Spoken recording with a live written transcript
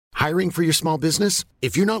Hiring for your small business?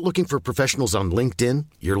 If you're not looking for professionals on LinkedIn,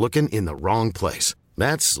 you're looking in the wrong place.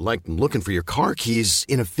 That's like looking for your car keys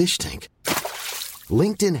in a fish tank.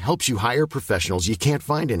 LinkedIn helps you hire professionals you can't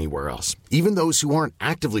find anywhere else, even those who aren't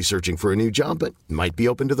actively searching for a new job but might be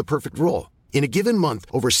open to the perfect role. In a given month,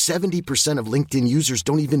 over 70% of LinkedIn users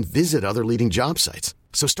don't even visit other leading job sites.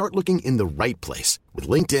 So start looking in the right place. With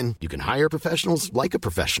LinkedIn, you can hire professionals like a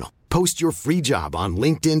professional. Post your free job on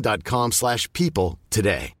linkedin.com/people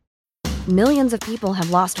today. Millions of people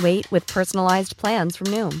have lost weight with personalized plans from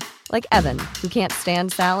Noom. Like Evan, who can't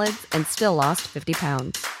stand salads and still lost 50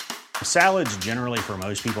 pounds. Salads generally for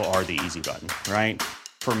most people are the easy button, right?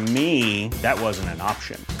 For me, that wasn't an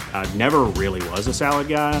option. I never really was a salad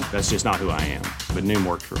guy. That's just not who I am. But Noom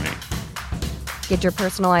worked for me. Get your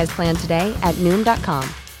personalized plan today at Noom.com.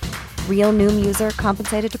 Real Noom user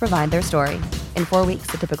compensated to provide their story. In 4 weeks,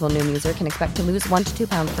 the typical Noom user can expect to lose 1 to 2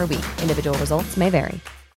 pounds per week. Individual results may vary.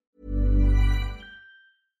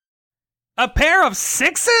 A pair of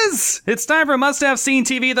sixes? It's time for Must Have Seen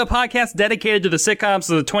TV, the podcast dedicated to the sitcoms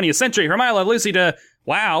of the 20th century. From I Love Lucy to,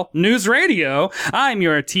 wow, News Radio. I'm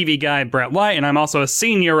your TV guy, Brett White, and I'm also a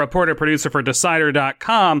senior reporter producer for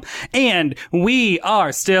Decider.com. And we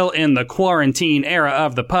are still in the quarantine era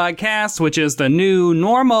of the podcast, which is the new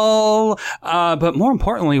normal. But more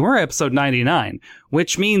importantly, we're episode 99.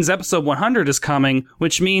 Which means episode 100 is coming,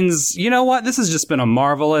 which means, you know what? This has just been a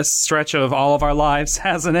marvelous stretch of all of our lives,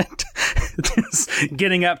 hasn't it? Just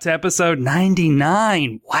getting up to episode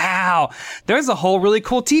 99. Wow. There's a whole really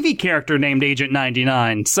cool TV character named Agent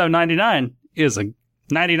 99. So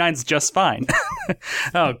 99's just fine.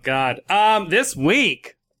 Oh, God. This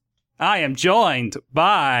week, I am joined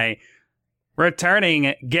by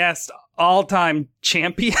returning guest all-time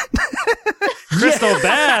champion, Crystal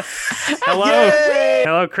Beth. Hello. Yay!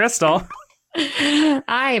 Hello, Crystal.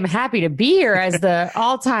 I am happy to be here as the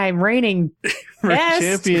all-time reigning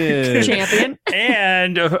best champion.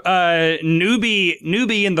 And newbie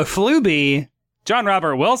in the Fluby, John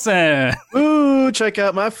Robert Wilson. Ooh, check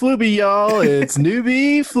out my Fluby, y'all. It's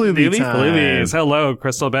newbie Fluby time. Flubies. Hello,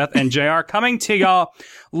 Crystal Beth and JR, coming to y'all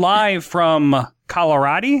live from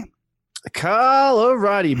Colorado.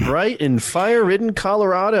 Bright and fire-ridden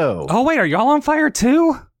Colorado. Oh, wait, are y'all on fire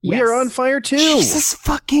too? We are on fire too. Jesus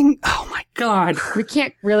fucking, oh my God. We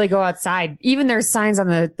can't really go outside. Even there's signs on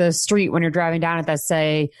the street when you're driving down it that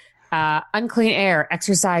say, unclean air,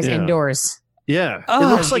 exercise indoors. Yeah. Oh. It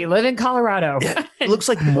looks like you live in Colorado. It looks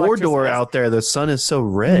like Mordor out there. The sun is so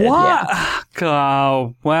red. What? Yeah.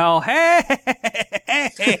 Oh, well, hey.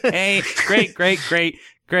 Great.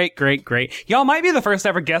 Y'all might be the first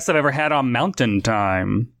ever guest I've ever had on Mountain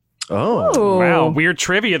Time. Oh. Ooh. Wow, weird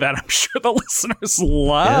trivia that I'm sure the listeners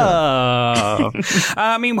love. Yeah.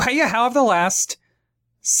 I mean, how have the last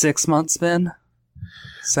 6 months been?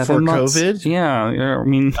 7 months? COVID? Yeah, I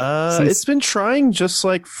mean... It's been trying just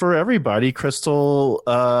like for everybody. Crystal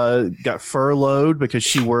got furloughed because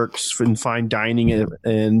she works in fine dining,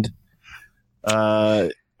 and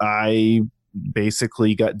I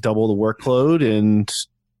basically got double the workload, and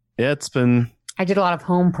it's been... I did a lot of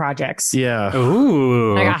home projects. Yeah.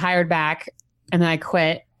 Ooh. I got hired back, and then I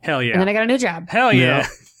quit. Hell yeah. And then I got a new job. Hell yeah.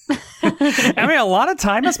 I mean, a lot of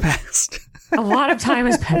time has passed. A lot of time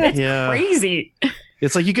has passed. It's crazy.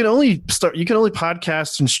 It's like you can only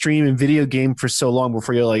podcast and stream and video game for so long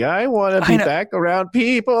before you're like, I want to be back around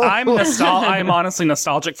people. I'm honestly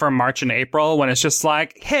nostalgic for March and April when it's just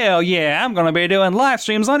like, hell yeah, I'm going to be doing live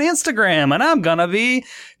streams on Instagram and I'm going to be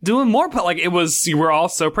doing more. Like you were all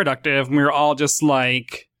so productive. And we were all just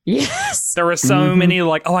like, yes, there were so many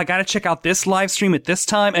like, oh, I got to check out this live stream at this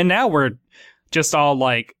time. And now we're just all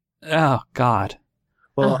like, oh God.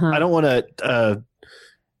 Well, I don't want to,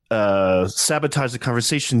 sabotage the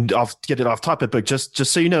conversation get it off topic, but just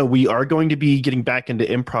so you know, we are going to be getting back into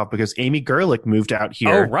improv because Amy Gerlich moved out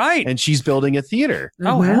here. Oh, right. And she's building a theater.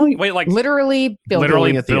 Oh, hell. Wait, like literally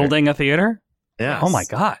building a theater? Yeah. Oh my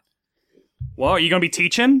God. Well, are you going to be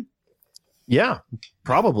teaching? Yeah,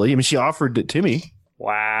 probably. I mean, she offered it to me.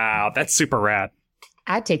 Wow. That's super rad.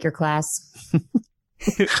 I'd take your class.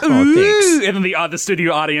 Ooh, and then the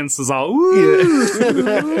studio audience is all ooh.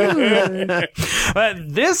 Yeah. But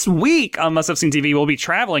this week on Must Have Seen TV, we'll be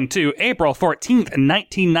traveling to April 14th,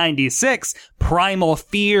 1996. Primal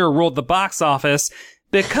Fear ruled the box office.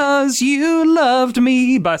 Because You Loved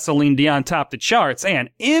Me by Celine Dion topped the charts, and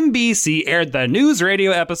NBC aired the news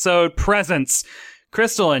radio episode Presents.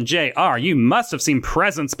 Crystal and JR, you must have seen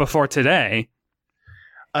Presents before today.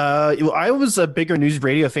 I was a bigger news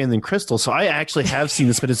radio fan than Crystal, so I actually have seen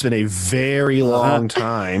this, but it's been a very long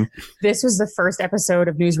time. This was the first episode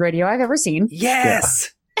of news radio I've ever seen.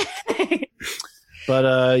 Yes. Yeah.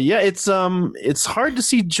 But it's hard to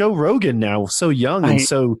see Joe Rogan now, so young and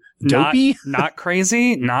so dopey. Not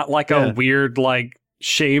crazy, not like a weird like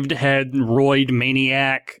shaved head roid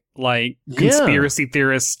maniac like conspiracy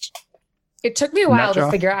theorist. It took me a while to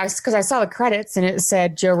figure out because I saw the credits and it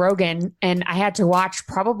said Joe Rogan, and I had to watch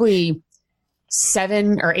probably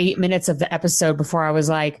 7 or 8 minutes of the episode before I was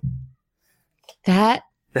like, that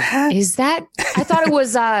is that? I thought it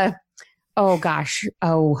was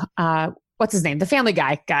what's his name? The Family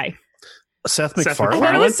Guy guy. Seth MacFarlane. I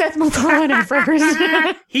thought it was Seth MacFarlane at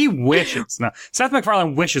first. He wishes. No, Seth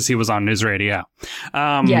MacFarlane wishes he was on News Radio.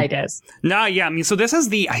 Yeah, he does. No, yeah. I mean, so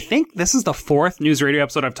I think this is the 4th News Radio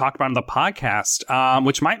episode I've talked about on the podcast,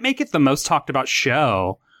 which might make it the most talked about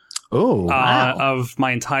show. Oh, wow. Of my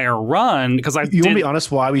entire run. Because you want to be honest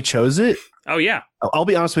why we chose it? Oh, yeah. I'll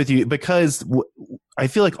be honest with you because I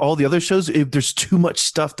feel like all the other shows, there's too much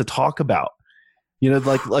stuff to talk about. You know,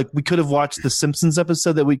 like we could have watched the Simpsons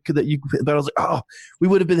episode but I was like, oh, we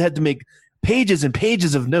would have had to make pages and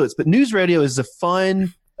pages of notes. But News Radio is a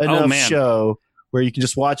fun enough show where you can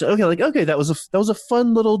just watch it. Okay, that was a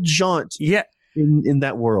fun little jaunt. Yeah. In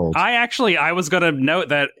that world. I was going to note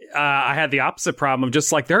that I had the opposite problem of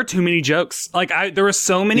just like, there are too many jokes. Like there were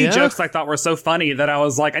so many jokes I thought were so funny that I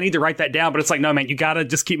was like, I need to write that down. But it's like, no, man, you got to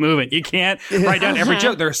just keep moving. You can't write down every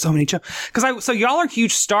joke. There are so many jokes. So y'all are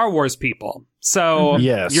huge Star Wars people. So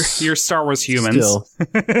yes. you're Star Wars humans. Still.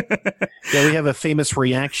 Yeah, we have a famous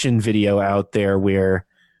reaction video out there where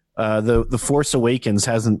the Force Awakens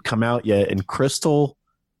hasn't come out yet and Crystal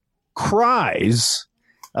cries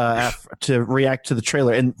to react to the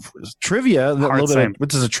trailer. And trivia,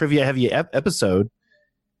 which is a trivia heavy episode,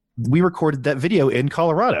 we recorded that video in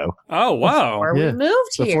Colorado. Oh, wow.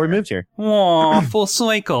 Before we moved here. Aw, full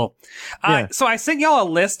cycle. So I sent y'all a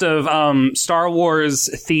list of Star Wars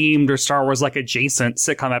themed or Star Wars like adjacent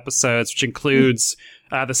sitcom episodes, which includes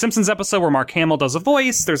the Simpsons episode where Mark Hamill does a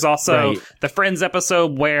voice. There's also the Friends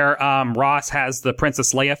episode where Ross has the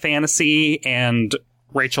Princess Leia fantasy and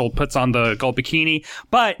Rachel puts on the gold bikini,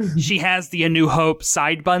 but she has the A New Hope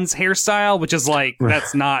side buns hairstyle, which is like,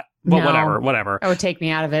 that's not, well, whatever. That would take me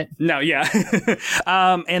out of it. No, yeah.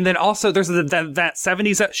 And then also there's that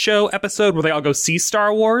 70s show episode where they all go see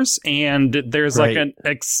Star Wars, and there's like an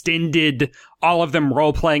extended, all of them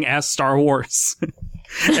role playing as Star Wars,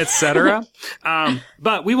 etc.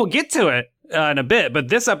 But we will get to it in a bit, but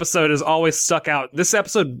this episode has always stuck out. This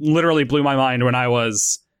episode literally blew my mind when I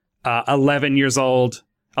was 11 years old,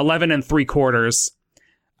 11 and 3/4.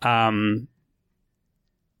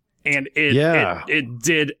 And it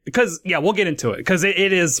did, because we'll get into it because it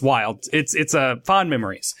is wild. It's fond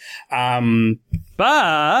memories. But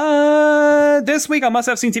this week on Must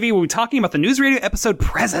Have Seen TV, we'll be talking about the News Radio episode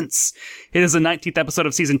Presents. It is the 19th episode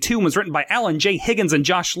of season 2 and was written by Alan J. Higgins and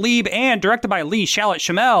Josh Lieb and directed by Lee Shalit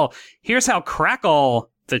Shamel. Here's how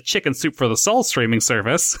Crackle, the chicken soup for the soul streaming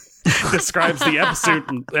service, describes the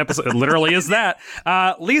episode. It literally is that.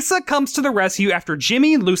 Lisa comes to the rescue after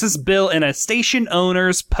Jimmy loses Bill in a station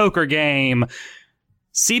owner's poker game.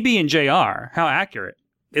 CB and JR, how accurate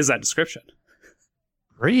is that description?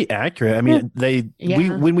 Pretty accurate. I mean,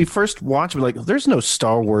 when we first watched, we're like, there's no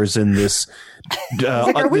Star Wars in this.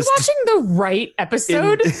 Are we watching the right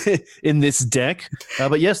episode? In this deck?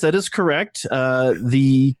 But yes, that is correct.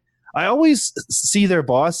 I always see their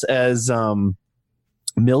boss as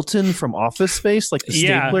Milton from Office Space, like the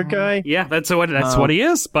stapler guy. Yeah, that's what he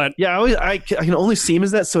is. But I can only see him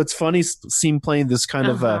as that. So it's funny see him playing this kind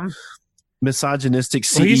of misogynistic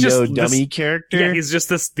CEO dummy character. Yeah, he's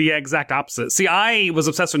just the exact opposite. See, I was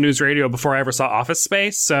obsessed with News Radio before I ever saw Office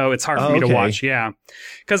Space, so it's hard for me to watch. Yeah,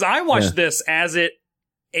 because I watched this as it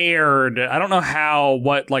aired. I don't know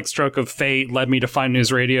what stroke of fate led me to find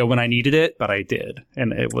News Radio when I needed it, but I did,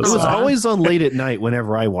 and it was always on late at night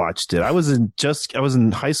whenever I watched it. I was in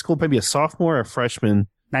high school, maybe a sophomore or a freshman.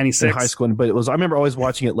 96 in high school, but I remember always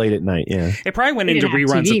watching it late at night. Yeah, it probably went into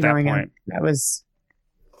reruns at that point. That was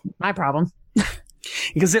my problem.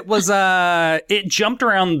 Because it was it jumped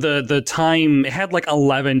around the time. It had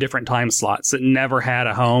 11 different time slots. It never had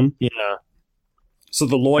a home. Yeah. So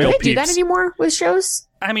the loyal peeps. Do they do that anymore with shows?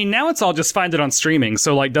 I mean, now it's all just find it on streaming.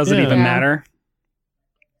 So does it even matter?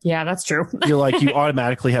 Yeah, that's true. You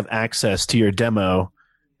automatically have access to your demo.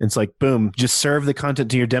 It's like, boom, just serve the content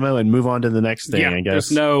to your demo and move on to the next thing, I guess.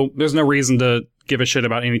 There's no reason to give a shit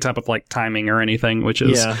about any type of timing or anything, which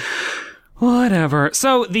is whatever.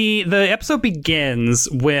 So the episode begins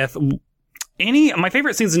with my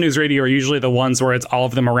favorite scenes in News Radio are usually the ones where it's all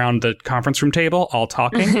of them around the conference room table, all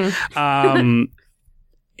talking.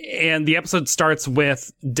 and the episode starts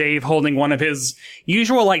with Dave holding one of his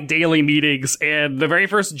usual like daily meetings, and the very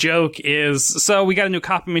first joke is, so we got a new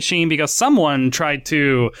copy machine because someone tried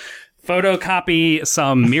to photocopy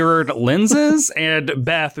some mirrored lenses, and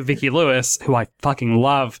Beth, Vicki Lewis, who I fucking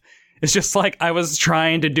love, is just like, I was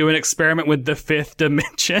trying to do an experiment with the fifth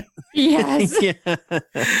dimension. Yes.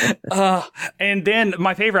 And then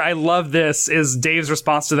my favorite, I love this, is Dave's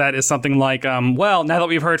response to that is something like, well, now that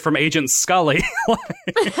we've heard from Agent Scully.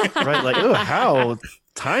 Right, like, oh, how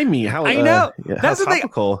timey, how I know. That's the thing.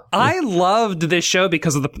 topical. I loved this show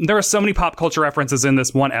because of there are so many pop culture references in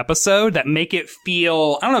this one episode that make it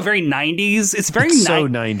feel, I don't know, very 90s. It's very so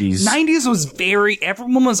 90s. 90s was very,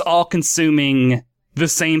 everyone was all consuming the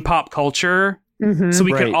same pop culture. Mm-hmm. So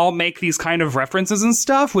we could all make these kind of references and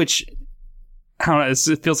stuff, which, I don't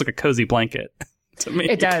know, it feels like a cozy blanket to me.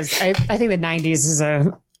 It does. I think the 90s is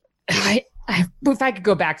if I could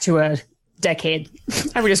go back to a decade,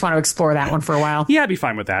 I would just want to explore that one for a while. Yeah, I'd be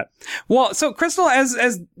fine with that. Well, so Crystal,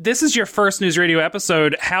 as this is your first News Radio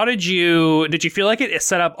episode, how did you feel like it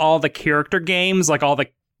set up all the character games, like all the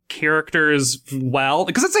characters well?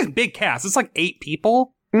 Because it's a big cast. It's like 8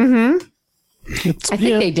 people. Mm-hmm. I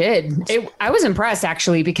think they did. I was impressed,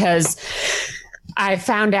 actually, because I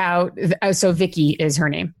found out. So Vicki is her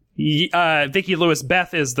name. Vicki Lewis.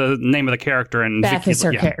 Beth is the name of the character, and Beth Vicki, is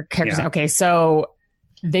her character. Yeah. Okay, so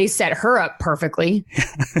they set her up perfectly,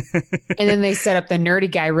 and then they set up the nerdy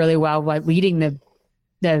guy really well by leading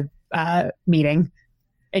the meeting.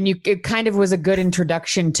 And it kind of was a good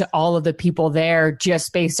introduction to all of the people there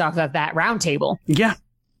just based off of that round table. Yeah.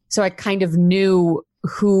 So I kind of knew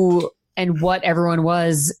who and what everyone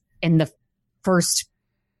was in the first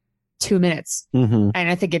 2 minutes. Mm-hmm. And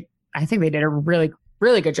I think they did a really,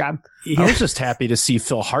 really good job. I was just happy to see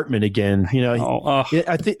Phil Hartman again. You know,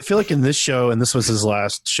 I feel like in this show, and this was his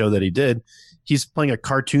last show that he did, he's playing a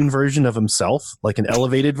cartoon version of himself, like an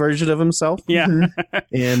elevated version of himself. Yeah.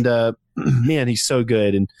 And man, he's so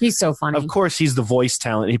good. And he's so funny. Of course, he's the voice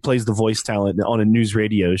talent. He plays the voice talent on a news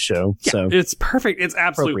radio show. Yeah, so it's perfect. It's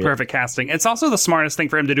absolute perfect casting. It's also the smartest thing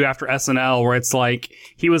for him to do after SNL, where it's like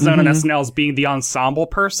he was known on SNL as being the ensemble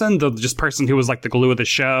person, the just person who was like the glue of the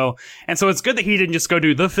show. And so it's good that he didn't just go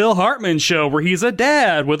do the Phil Hartman show where he's a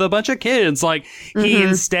dad with a bunch of kids. Like he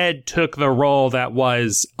instead took the role that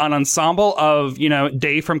was an ensemble of, you know,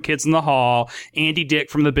 Dave from Kids in the Hall, Andy Dick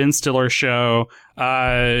from the Ben Stiller Show.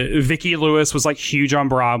 Vicki Lewis was like huge on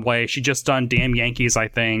Broadway. She just done Damn Yankees, I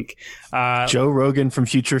think. Joe Rogan from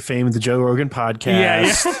Future Fame, the Joe Rogan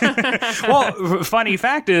podcast. Yeah. Well, funny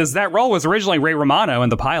fact is that role was originally Ray Romano in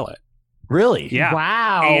the pilot. Really? Yeah.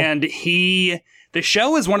 Wow. And the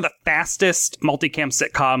show is one of the fastest multicam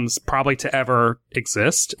sitcoms probably to ever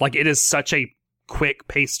exist. Like it is such a quick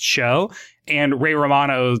paced show, and Ray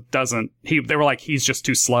Romano they were like, he's just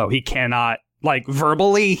too slow. He cannot, like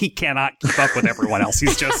verbally, he cannot keep up with everyone else.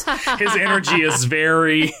 He's just, his energy is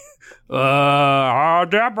very,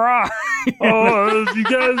 Deborah. You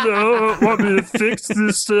guys want me to fix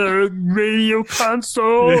this radio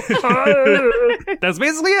console? That's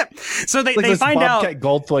basically it. So they find Bobcat out.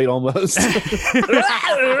 Goldthwait almost.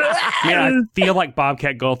 Yeah, I feel like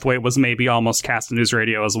Bobcat Goldthwait was maybe almost cast in News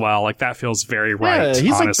Radio as well. Like that feels very right. Yeah,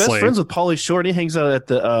 he's honestly. like best friends with Pauly Shore. And he hangs out at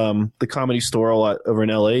the Comedy Store a lot over in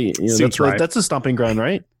LA. You know, that's a stomping ground,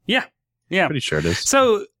 right? Yeah. Yeah. Pretty sure it is.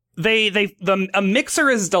 So a mixer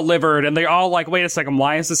is delivered, and they're all like, wait a second,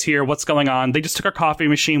 why is this here? What's going on? They just took our coffee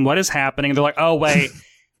machine. What is happening? They're like, oh, wait,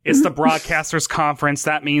 it's the broadcasters conference.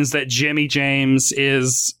 That means that Jimmy James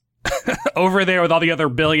is over there with all the other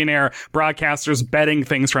billionaire broadcasters betting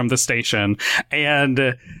things from the station.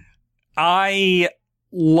 And I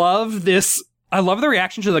love this. I love the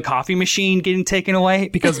reaction to the coffee machine getting taken away,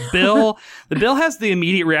 because Bill has the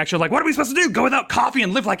immediate reaction of like, what are we supposed to do? Go without coffee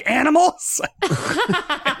and live like animals?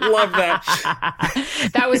 I love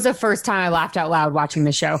that. That was the first time I laughed out loud watching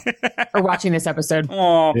the show or watching this episode.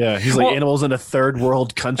 Oh, yeah. He's like animals in a third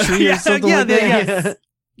world country or something like that.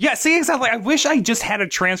 Yeah, see, exactly. I wish I just had a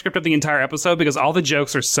transcript of the entire episode, because all the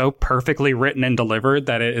jokes are so perfectly written and delivered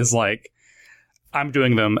that it is like, I'm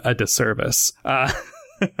doing them a disservice.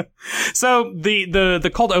 So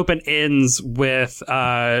the cold open ends with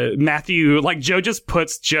Matthew, like Joe just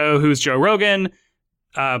puts Joe, who's Joe Rogan,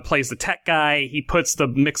 plays the tech guy. He puts the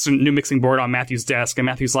new mixing board on Matthew's desk, and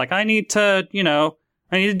Matthew's like, I need to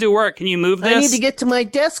do work. Can you move this? I need to get to my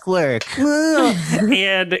desk work.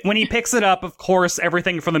 And when he picks it up, of course,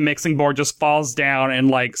 everything from the mixing board just falls down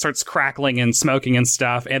and like starts crackling and smoking and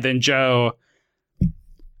stuff. And then Joe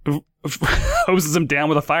hoses him down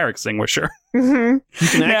with a fire extinguisher. Mm-hmm. You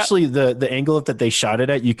can actually, the angle that they shot it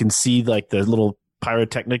at, you can see like the little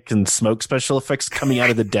pyrotechnic and smoke special effects coming out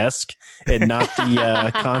of the desk and not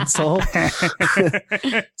the console.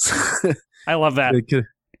 I love that.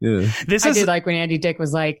 Yeah. I did like when Andy Dick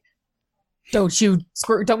was like, don't you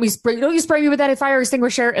spray me with that fire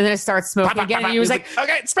extinguisher, and then it starts smoking again, and he was like,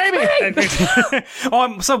 okay, spray me.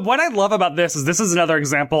 So what I love about this is another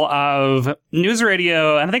example of news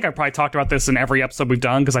radio, and I think I probably talked about this in every episode we've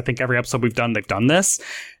done, because I think every episode we've done, they've done this.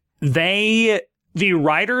 The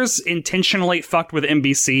writers intentionally fucked with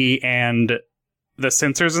NBC and the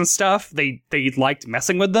censors and stuff. They liked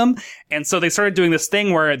messing with them, and so they started doing this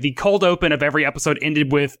thing where the cold open of every episode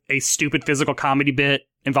ended with a stupid physical comedy bit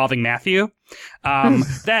involving Matthew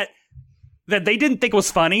that they didn't think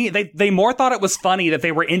was funny. They more thought it was funny that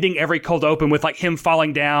they were ending every cold open with like him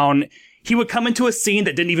falling down. He would come into a scene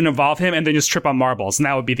that didn't even involve him and then just trip on marbles, and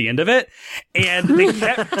that would be the end of it. And they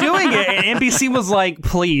kept doing it, and NBC was like,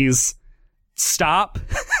 please stop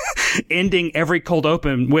ending every cold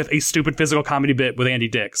open with a stupid physical comedy bit with Andy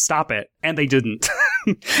Dick. Stop it. And they didn't.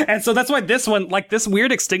 And so that's why this one, like this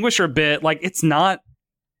weird extinguisher bit, like it's not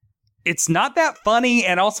that funny,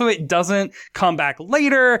 and also it doesn't come back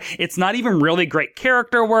later. It's not even really great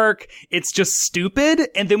character work. It's just stupid.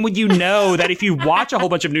 And then when you know that if you watch a whole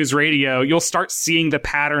bunch of news radio, you'll start seeing the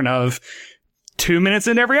pattern of 2 minutes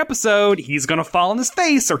into every episode, he's going to fall on his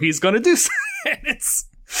face or he's going to do something.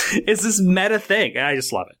 It's this meta thing, and I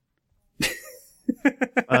just love it.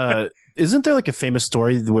 Isn't there like a famous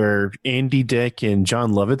story where Andy Dick and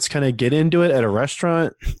John Lovitz kind of get into it at a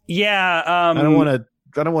restaurant? Yeah. I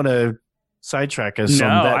don't want to sidetrack us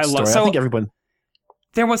on that story. I think everyone.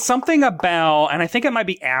 There was something about, and I think it might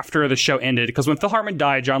be after the show ended, because when Phil Hartman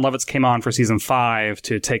died, John Lovitz came on for season 5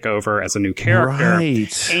 to take over as a new character.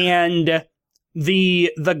 Right. And the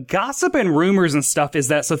gossip and rumors and stuff is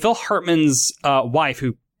that, so Phil Hartman's wife,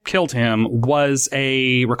 who killed him, was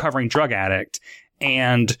a recovering drug addict,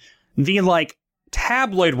 and the like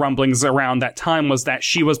tabloid rumblings around that time was that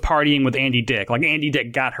she was partying with Andy Dick. Like Andy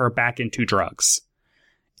Dick got her back into drugs,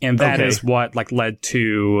 and that is what like led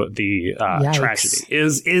to the tragedy.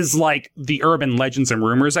 Is like the urban legends and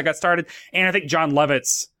rumors that got started. And I think John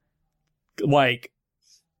Lovitz, like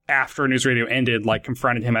after News Radio ended, like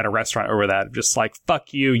confronted him at a restaurant over that, just like,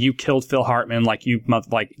 fuck you, you killed Phil Hartman, like you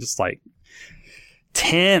like just like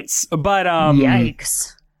tense. But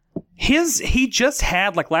yikes. He just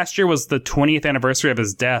had, like, last year was the 20th anniversary of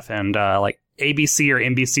his death, and like ABC or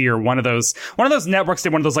NBC or one of those networks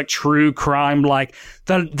did one of those like true crime, like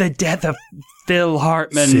the death of Phil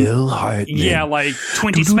Hartman. Yeah, like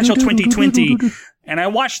special 2020. And I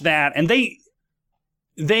watched that, and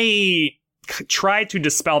they tried to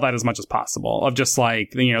dispel that as much as possible, of just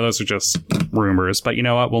like, you know, those are just rumors, but you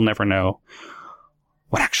know what, we'll never know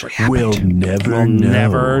what actually happened. We'll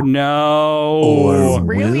never know. It's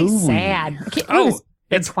really sad.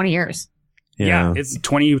 It's 20 years. Yeah, it's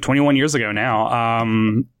 21 years ago now.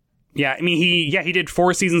 Yeah, I mean, he did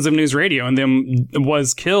 4 seasons of News Radio and then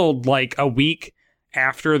was killed like a week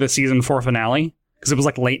after the season 4 finale, because it was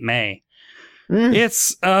like late May.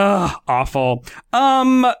 It's awful.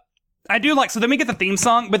 I do like, so then we get the theme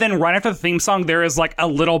song, but then right after the theme song, there is like a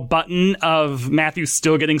little button of Matthew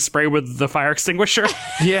still getting sprayed with the fire extinguisher.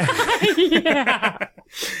 Yeah. Yeah.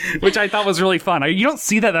 Which I thought was really fun. You don't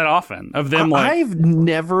see that often of them. Like, I've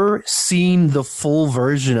never seen the full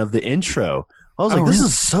version of the intro. I was like, this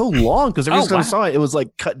is so long, because every time I saw it, it was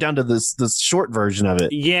like cut down to this short version of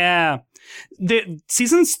it. Yeah. The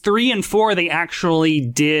seasons 3 and 4, they actually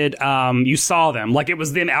did, you saw them. Like, it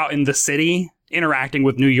was them out in the city interacting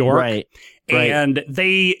with New York. Right. And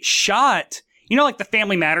they shot, you know, like the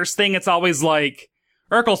Family Matters thing. It's always like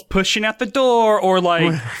Urkel's pushing at the door, or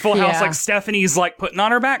like Full House, like Stephanie's like putting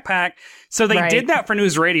on her backpack. So they did that for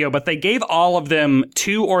News Radio, but they gave all of them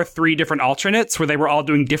 2 or 3 different alternates where they were all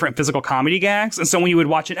doing different physical comedy gags. And so when you would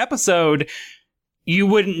watch an episode, you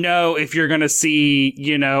wouldn't know if you're going to see,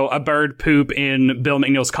 you know, a bird poop in Bill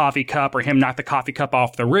McNeil's coffee cup, or him knock the coffee cup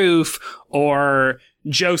off the roof, or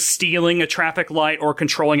Joe stealing a traffic light or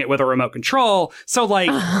controlling it with a remote control. So, like,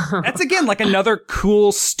 that's, again, like another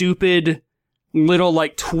cool, stupid little,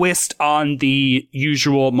 like, twist on the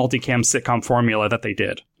usual multicam sitcom formula that they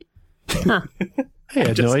did. I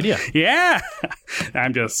had no idea. Yeah.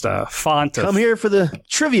 I'm just fond of... Come here for the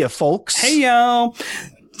trivia, folks. Hey, yo.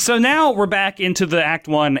 So now we're back into the Act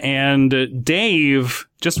 1, and Dave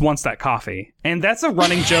just wants that coffee. And that's a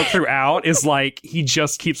running joke throughout, is like, he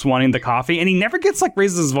just keeps wanting the coffee, and he never gets like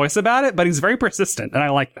raises his voice about it, but he's very persistent, and I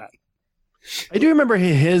like that. I do remember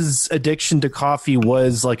his addiction to coffee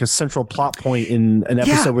was like a central plot point in an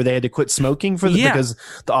episode where they had to quit smoking because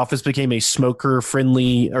the office became a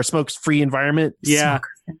smoker-friendly or smoke-free environment. Yeah.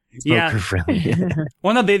 Yeah. friendly.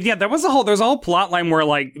 Well, no, there was a whole plot line where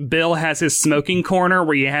like Bill has his smoking corner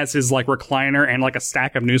where he has his like recliner and like a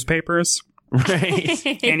stack of newspapers. Right.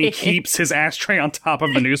 And he keeps his ashtray on top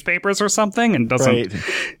of the newspapers or something and doesn't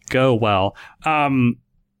go well.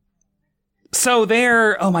 So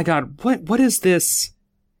there, oh my God, what is this?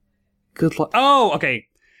 Good luck. Oh, okay.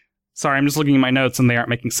 Sorry, I'm just looking at my notes and they aren't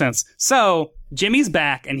making sense. So Jimmy's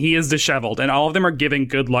back and he is disheveled and all of them are giving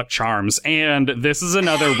good luck charms. And this is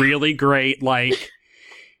another really great, like,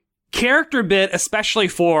 character bit, especially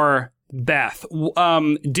for Beth.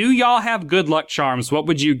 Do y'all have good luck charms? What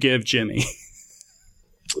would you give Jimmy?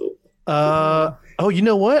 Oh, you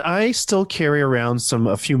know what? I still carry around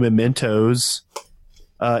a few mementos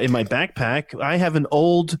in my backpack. I have an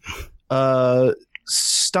old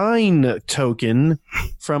Stein token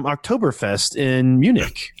from Oktoberfest in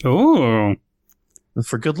Munich. Oh,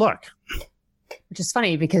 for good luck. Which is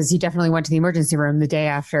funny because he definitely went to the emergency room the day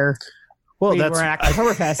after we were at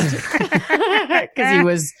Oktoberfest because he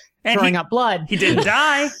was throwing up blood. He didn't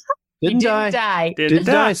die. Didn't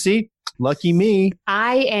die. See, lucky me.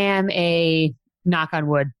 I am a knock on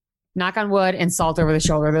wood and salt over the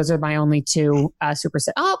shoulder. Those are my only two super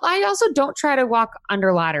set. Oh, I also don't try to walk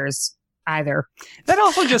under ladders either. That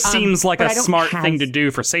also just seems like a smart thing to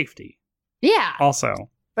do for safety. Yeah. Also.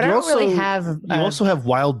 But I don't really have... you also have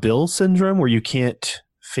Wild Bill syndrome where you can't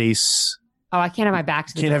face... Oh, I can't have my back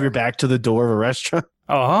to the door. Can't have your back to the door of a restaurant.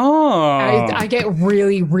 Oh. I get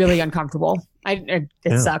really, really uncomfortable. It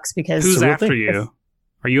sucks because... Who's after you?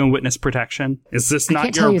 Are you in witness protection? Is this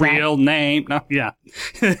not your real name? No, yeah.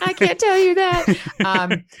 I can't tell you that.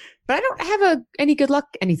 But I don't have any good luck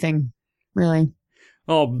anything, really.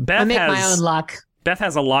 Oh, Beth I make my own luck. Beth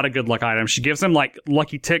has a lot of good luck items. She gives them like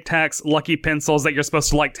lucky Tic Tacs, lucky pencils that you're supposed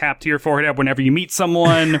to like tap to your forehead whenever you meet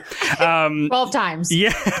someone. 12 times.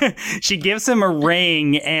 Yeah. She gives him a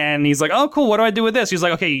ring and he's like, oh, cool. What do I do with this? She's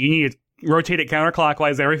like, okay, you need to rotate it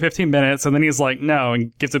counterclockwise every 15 minutes. And then he's like, no,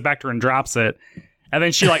 and gives it back to her and drops it. And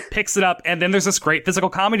then she like picks it up. And then there's this great physical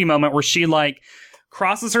comedy moment where she like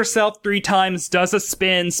crosses herself 3 times, does a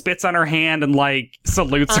spin, spits on her hand, and like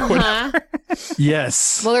salutes or whatever.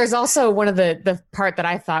 Yes. Well, there's also one of the part that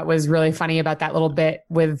I thought was really funny about that little bit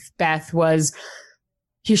with Beth was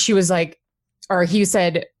she was like, or he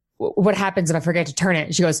said, what happens if I forget to turn it?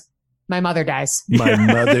 And she goes, my mother dies. My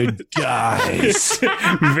mother dies.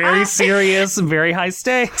 Very serious, very high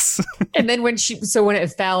stakes. And then when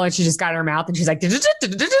it fell and she just got in her mouth and she's like,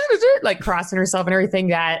 like crossing herself and everything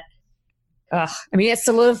that, I mean, it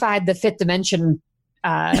solidified the fifth dimension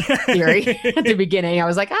theory at the beginning. I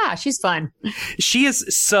was like, she's fun. She is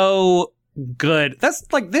so good. That's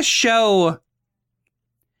like, this show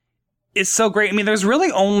is so great. I mean, there's really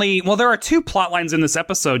there are 2 plot lines in this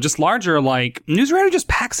episode, just larger, like, News Radio just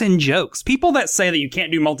packs in jokes. People that say that you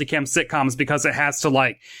can't do multicam sitcoms because it has to,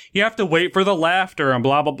 like, you have to wait for the laughter and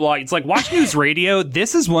blah, blah, blah. It's like, watch News Radio.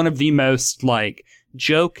 This is one of the most, like,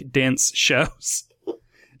 joke-dense shows.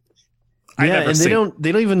 Yeah, and they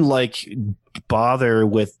don't even like bother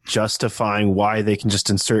with justifying why they can just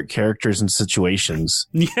insert characters in situations.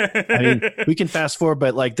 Yeah. I mean, we can fast forward,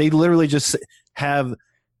 but like they literally just have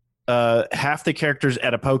half the characters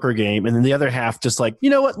at a poker game and then the other half just like, you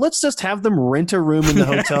know what, let's just have them rent a room in the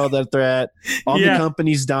hotel that they're at on the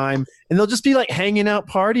company's dime and they'll just be like hanging out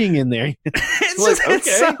partying in there.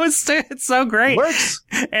 It's so great. Works.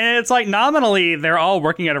 And it's like nominally they're all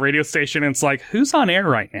working at a radio station and it's like, who's on air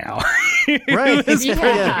right now? Right.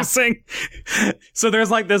 Producing. So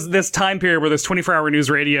there's like this time period where this 24-hour news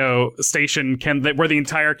radio station where the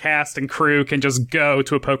entire cast and crew can just go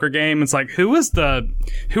to a poker game. It's like, who was the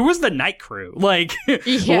night crew? Like,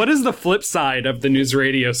 what is the flip side of the news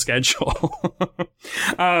radio schedule?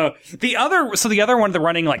 The other one of the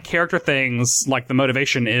running like character things, like the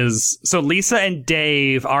motivation is, so Lisa and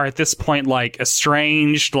Dave are at this point like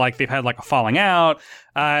estranged, like they've had like a falling out.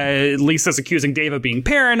 Lisa's accusing Dave of being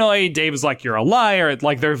paranoid. Dave is like, you're a liar.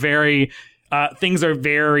 Like they're very, things are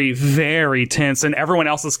very, very tense and everyone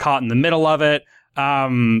else is caught in the middle of it.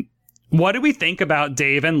 What do we think about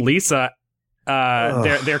Dave and Lisa?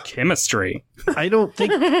 Their chemistry. I don't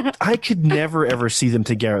think I could never ever see them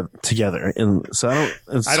together, and so I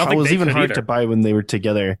don't think it was even hard to buy when they were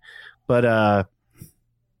together. But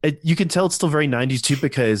you can tell it's still very 90s too,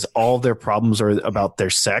 because all their problems are about their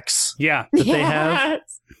sex. Yeah, that they have,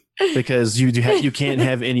 because you can't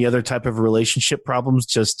have any other type of relationship problems.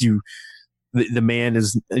 Just the man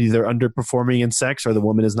is either underperforming in sex, or the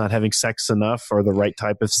woman is not having sex enough, or the right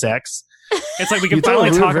type of sex. It's like we can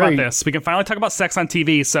finally talk about this. We can finally talk about sex on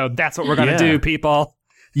TV. So that's what we're going to do, people.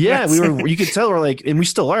 Yeah, you could tell we're like, and we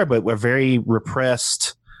still are, but we're very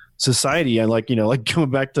repressed society. And like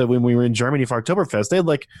going back to when we were in Germany for Oktoberfest, they had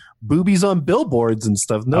like boobies on billboards and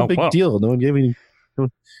stuff. No big deal. No one gave any.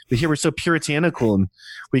 But here we're so puritanical and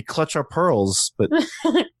we clutch our pearls. But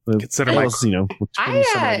consider that was, 20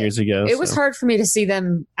 years ago. It was hard for me to see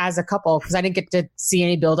them as a couple because I didn't get to see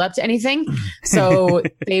any build up to anything. So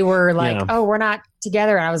they were like, "Oh, we're not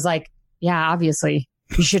together," and I was like, "Yeah, obviously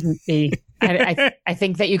you shouldn't be." I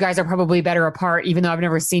think that you guys are probably better apart, even though I've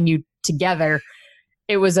never seen you together.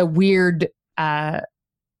 It was a weird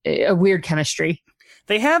chemistry.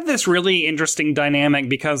 They have this really interesting dynamic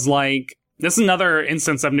because, like, this is another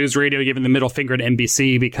instance of News Radio giving the middle finger to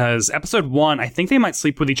NBC because episode 1, I think they might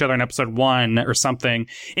sleep with each other in episode 1 or something.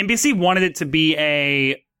 NBC wanted it to be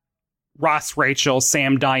a Ross, Rachel,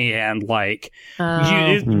 Sam, Diane, like,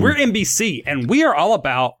 we're NBC and we are all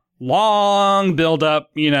about long build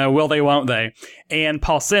up, will they, won't they? And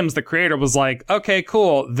Paul Sims, the creator, was like, okay,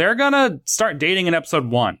 cool. They're gonna start dating in episode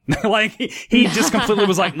 1. Like, he just completely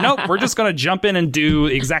was like, nope, we're just gonna jump in and do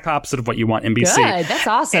the exact opposite of what you want, NBC. Good, that's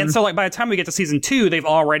awesome. And so, like, by the time we get to season 2, they've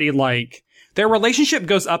already, like, their relationship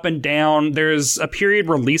goes up and down. There's a period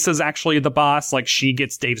where Lisa's actually the boss. Like, she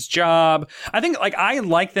gets Dave's job. I think, like, I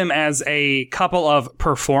like them as a couple of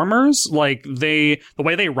performers. Like, the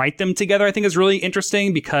way they write them together, I think is really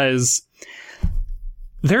interesting because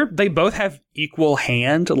they both have equal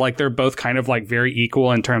hand. Like, they're both kind of, like, very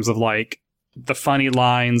equal in terms of, like, the funny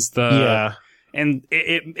lines, and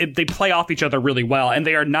they play off each other really well, and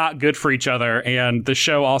they are not good for each other. And the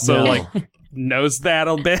show also, like, knows that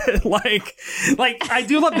a bit. like I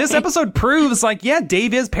do love this episode proves, like, yeah,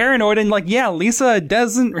 Dave is paranoid, and like, yeah, Lisa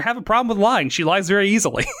doesn't have a problem with lying. She lies very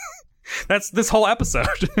easily. That's this whole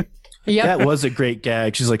episode. Yep. That was a great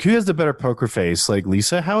gag. She's like, who has the better poker face? Like,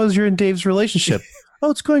 Lisa, how is your and Dave's relationship?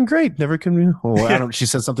 Oh, it's going great. Never can. Oh, I don't. She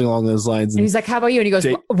said something along those lines. And he's like, how about you? And he goes,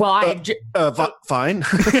 fine.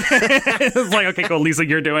 It's like, okay, cool, Lisa,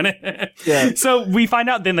 you're doing it. Yeah. So we find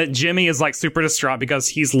out then that Jimmy is like super distraught because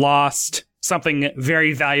he's lost something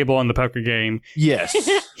very valuable in the poker game. Yes.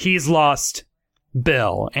 He's lost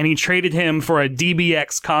Bill, and he traded him for a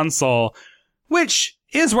DBX console, which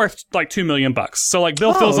is worth like $2 million. So like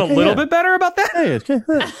Bill feels a little bit better about that. Hey,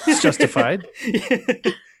 it's justified.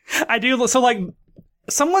 I do. So like,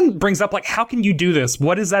 someone brings up, like, how can you do this?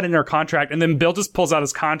 What is that in your contract? And then Bill just pulls out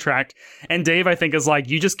his contract. And Dave, I think, is like,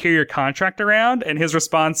 you just carry your contract around? And his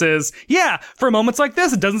response is, yeah, for moments like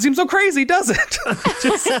this, it doesn't seem so crazy, does it?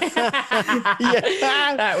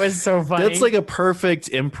 That was so funny. That's like a perfect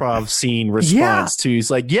improv scene response to,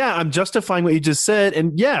 he's like, yeah, I'm justifying what you just said.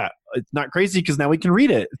 And yeah, it's not crazy because now we can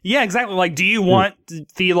read it. Yeah, exactly. Like, do you want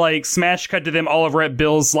the like smash cut to them all over at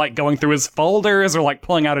Bill's, like going through his folders or like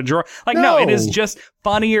pulling out a drawer? Like, no, it is just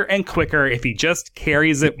funnier and quicker if he just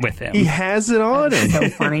carries it with him. He has it on him. So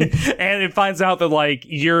funny. And it finds out that like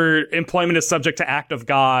your employment is subject to act of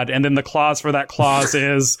God, and then the clause for that clause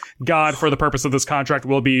is God, for the purpose of this contract,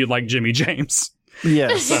 will be like Jimmy James.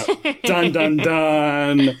 Yes. So, dun dun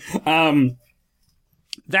dun.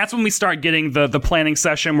 That's when we start getting the planning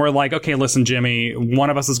session where, like, okay, listen, Jimmy, one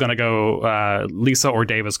of us is going to go, Lisa or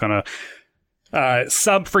Dave is going to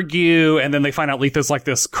sub for you. And then they find out Letha's like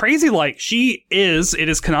this crazy, like, it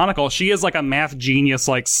is canonical. She is like a math genius,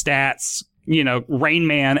 like stats, Rain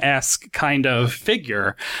Man-esque kind of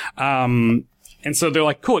figure. And so they're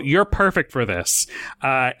like, cool, you're perfect for this.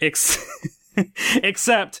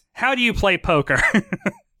 Except, how do you play poker?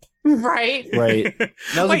 Right. That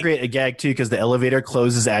was a great gag too, because the elevator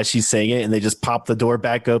closes as she's saying it, and they just pop the door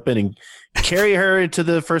back open and carry her into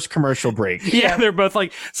the first commercial break. Yeah, they're both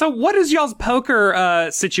like, so what is y'all's poker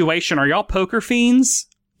situation? Are y'all poker fiends?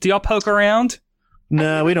 Do y'all poke around?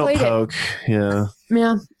 No, we don't poke. Yeah.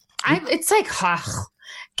 It's like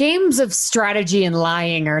games of strategy and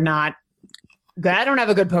lying are not good. I don't have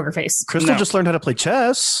a good poker face. Crystal just learned how to play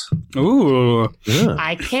chess. Ooh. Yeah.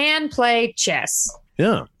 I can play chess.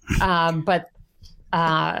 Yeah. I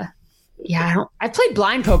played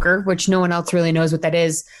blind poker, which no one else really knows what that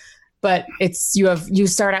is, but it's, you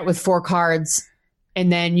start out with 4 cards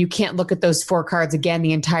and then you can't look at those 4 cards again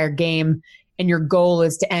the entire game. And your goal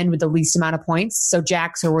is to end with the least amount of points. So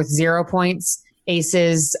jacks are worth 0 points.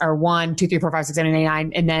 Aces are 1, 2, 3, 4, 5, 6, 7, 8,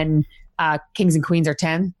 9. And then, kings and queens are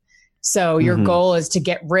 10. So your goal is to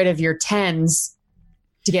get rid of your 10s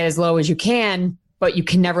to get as low as you can, but you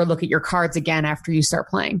can never look at your cards again after you start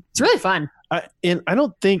playing. It's really fun. And I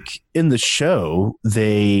don't think in the show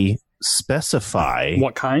they specify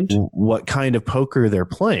what kind of poker they're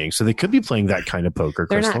playing. So they could be playing that kind of poker.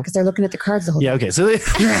 They're Crystal. not, because they're looking at the cards the whole time. Yeah, okay. So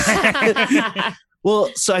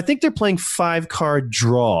well, so I think they're playing 5-card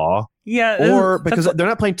draw. Yeah, or because they're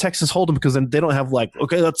not playing Texas Hold'em because then they don't have like,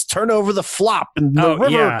 okay, let's turn over the flop and the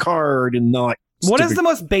river card and like. What is the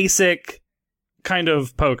most basic kind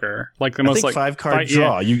of poker? Like the most like 5-card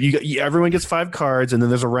draw. You everyone gets 5 cards, and then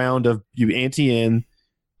there's a round of you ante in.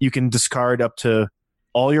 You can discard up to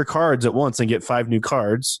all your cards at once and get 5 new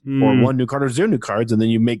cards, or 1 new card or 0 new cards, and then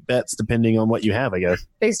you make bets depending on what you have, I guess.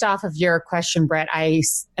 Based off of your question, Brett, I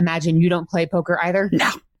imagine you don't play poker either?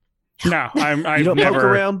 No, I've you don't never poke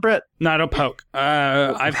around, Brett? No, I don't poke.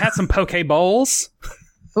 I've had some poke bowls.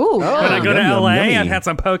 Ooh. When I go to LA, yummy. I've had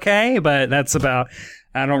some poke, but that's about.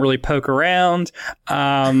 I don't really poke around.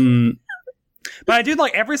 But I do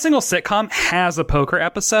like every single sitcom has a poker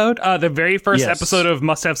episode. The very first episode of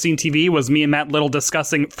Must Have Seen TV was me and Matt Little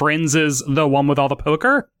discussing Friends' The One with All the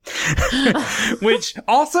Poker, which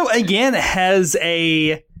also again has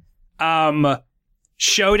a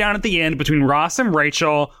showdown at the end between Ross and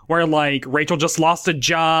Rachel, where like Rachel just lost a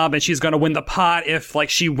job and she's going to win the pot if like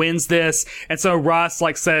she wins this. And so Ross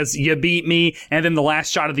like says, "You beat me." And then the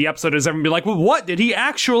last shot of the episode is everyone be like, "Well, what did he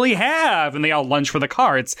actually have?" And they all lunge for the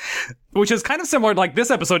cards, which is kind of similar. Like this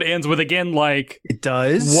episode ends with again, like, it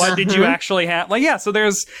does. What did you actually have? Like, yeah. So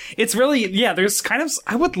there's kind of,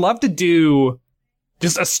 I would love to do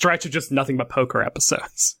just a stretch of just nothing but poker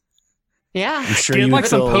episodes. Yeah. I'm sure Get, you like,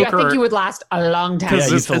 some fill, poker. I think you would last a long time. Yeah,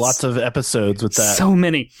 you fill lots of episodes with that. So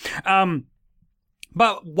many.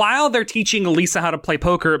 But while they're teaching Lisa how to play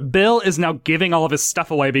poker, Bill is now giving all of his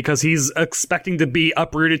stuff away because he's expecting to be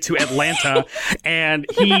uprooted to Atlanta. And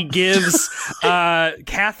he gives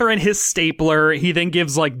Catherine his stapler. He then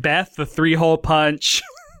gives like Beth the 3-hole punch.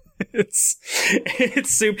 It's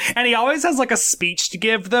soup. And he always has like a speech to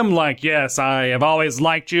give them, like, "Yes, I have always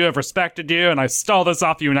liked you, I've respected you, and I stole this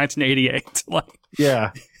off you in 1988. Like,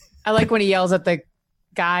 yeah. I like when he yells at the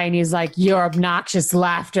guy and he's like, "Your obnoxious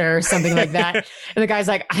laughter," or something like that. And the guy's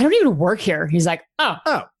like, "I don't even work here." He's like,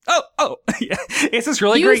 "Oh. Yeah. It's this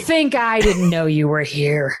really You great. think I didn't know you were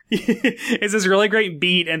here?" It's this really great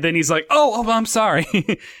beat, and then he's like, "Oh, I'm sorry."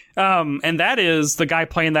 And that is the guy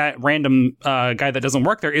playing that random guy that doesn't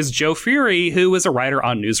work there is Joe Fury, who is a writer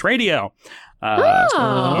on News Radio.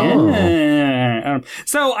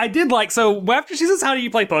 So I did like, so after she says, "How do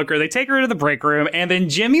you play poker?" they take her into the break room, and then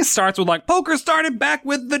Jimmy starts with like, "Poker started back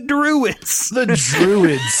with the Druids." The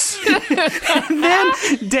Druids. And then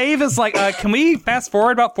Dave is like, "Can we fast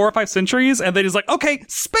forward about 4 or 5 centuries?" And then he's like, "Okay,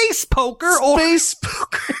 space poker." Space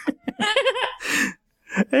poker.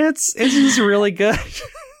 It's just really good.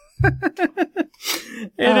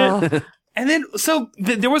 And then, so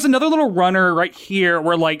there was another little runner right here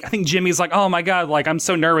where, like, I think Jimmy's like, "Oh my God, like, I'm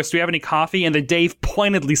so nervous. Do you have any coffee?" And then Dave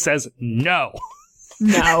pointedly says, "No."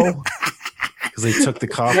 No. Because they took the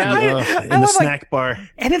coffee in the snack bar.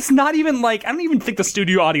 And it's not even like, I don't even think the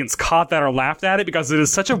studio audience caught that or laughed at it because it is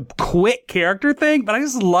such a quick character thing. But I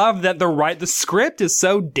just love that the script is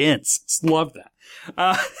so dense. Just love that.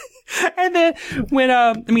 And then when,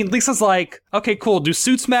 Lisa's like, "Okay, cool. Do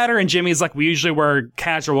suits matter?" And Jimmy's like, "We usually wear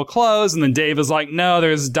casual clothes." And then Dave is like, "No,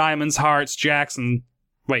 there's diamonds, hearts,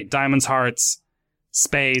 diamonds, hearts,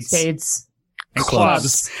 spades. And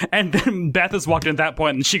clubs." And then Beth has walked in at that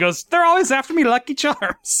point and she goes, "They're always after me, Lucky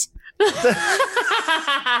Charms."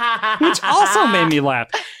 Which also made me laugh.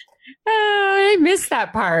 I missed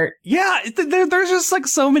that part. Yeah, there's just like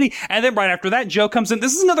so many. And then right after that, Joe comes in.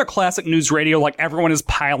 This is another classic News Radio. Like everyone is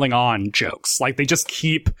piling on jokes. Like they just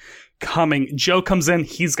keep coming. Joe comes in.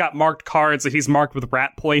 He's got marked cards that he's marked with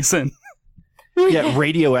rat poison. Yeah,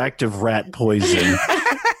 radioactive rat poison.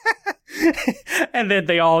 And then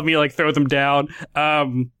they all immediately like throw them down.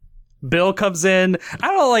 Bill comes in. I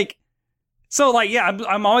don't know, like. So, like, yeah,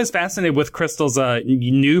 I'm always fascinated with Crystal's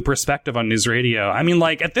new perspective on News Radio. I mean,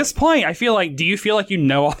 like, at this point, I feel like, do you feel like you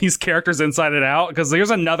know all these characters inside and out? Because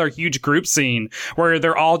there's another huge group scene where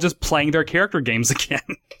they're all just playing their character games again.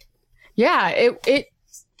 Yeah, it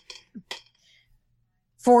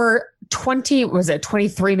for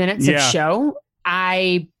 23 minutes of show,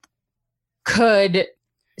 I could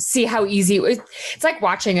see how easy it was. It's like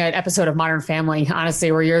watching an episode of Modern Family,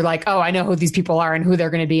 honestly, where you're like, "Oh, I know who these people are and who they're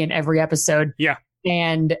going to be in every episode." Yeah.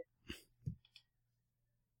 And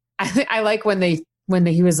I like when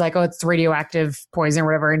he was like, "Oh, it's radioactive poison," or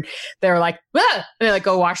whatever. And they're like, "Ah!" And they like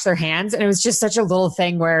go wash their hands. And it was just such a little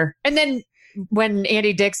thing where, and then when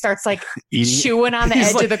Andy Dick starts like chewing on the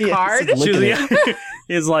edge of the card,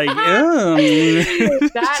 he's like,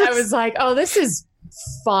 that I was like, "Oh, this is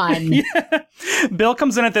fun." Yeah. Bill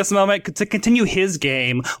comes in at this moment to continue his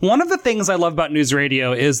game. One of the things I love about News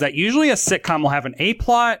Radio is that usually a sitcom will have an A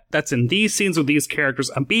plot that's in these scenes with these characters,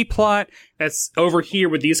 a B plot that's over here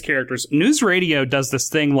with these characters. News Radio does this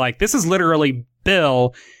thing like, this is literally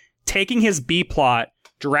Bill taking his B plot,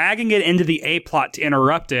 dragging it into the A plot to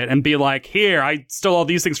interrupt it and be like, here, I stole all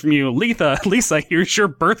these things from you. Lisa, here's your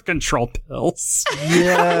birth control pills.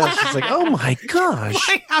 Yeah. She's like, oh my gosh.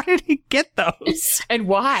 Like, how did he get those? And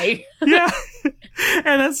why? Yeah.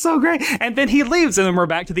 And that's so great. And then he leaves and then we're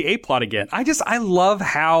back to the A plot again. I love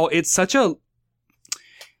how it's such a...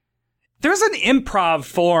 There's an improv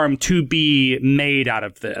form to be made out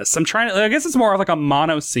of this. I guess it's more of like a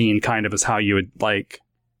mono scene kind of is how you would like...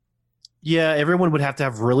 Yeah, everyone would have to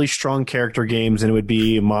have really strong character games, and it would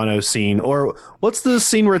be a mono scene. Or what's the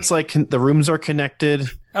scene where it's like the rooms are connected?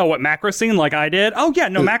 Oh, what, macro scene like I did? Oh, yeah,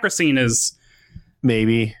 no, macro scene is...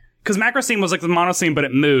 Maybe. Because macro scene was like the mono scene, but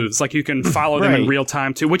it moves. Like you can follow them in real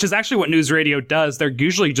time, too, which is actually what News Radio does. They're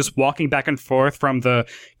usually just walking back and forth from the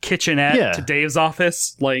kitchenette to Dave's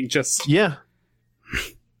office. Like just... Yeah.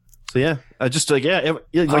 So yeah, like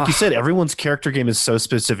you said, everyone's character game is so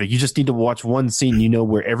specific. You just need to watch one scene. You know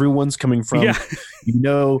where everyone's coming from. Yeah. You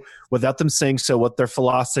know, without them saying so, what their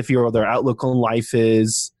philosophy or their outlook on life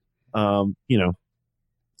is. You know,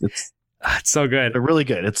 it's so good. They're really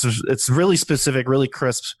good. It's really specific, really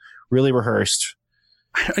crisp, really rehearsed.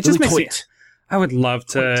 It just makes me. I would love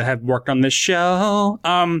to have worked on this show.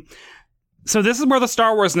 So this is where the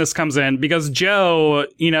Star Wars-ness comes in, because Joe,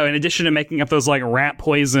 you know, in addition to making up those like rat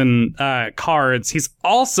poison cards, he's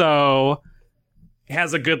also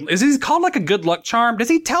has a good... Is he called like a good luck charm? Does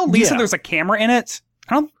he tell Lisa there's a camera in it?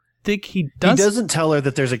 I don't think he does. He doesn't tell her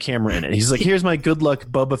that there's a camera in it. He's like, here's my good luck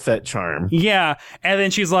Boba Fett charm. Yeah, and then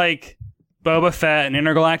she's like, Boba Fett, an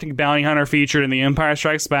intergalactic bounty hunter featured in The Empire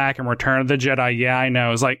Strikes Back and Return of the Jedi. Yeah, I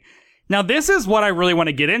know. It's like, now this is what I really want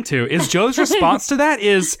to get into, is Joe's response to that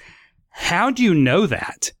is... How do you know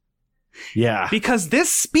that? Yeah. Because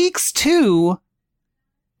this speaks to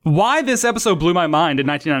why this episode blew my mind in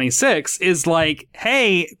 1996 is like,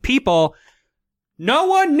 hey, people, no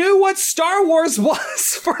one knew what Star Wars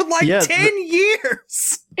was for like 10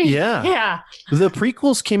 years. Yeah. Yeah. The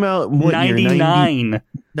prequels came out what 99.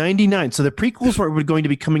 99. So the prequels were going to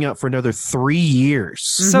be coming out for another 3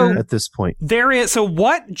 years at this point. So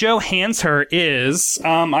what Joe hands her is,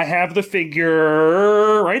 I have the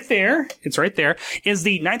figure right there. It's right there. Is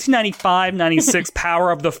the 1995-96 Power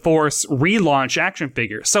of the Force relaunch action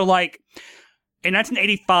figure. So like in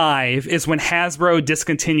 1985 is when Hasbro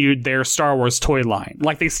discontinued their Star Wars toy line.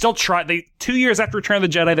 Like they still 2 years after Return of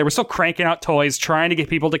the Jedi, they were still cranking out toys, trying to get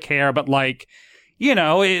people to care, but like, you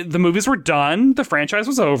know, the movies were done. The franchise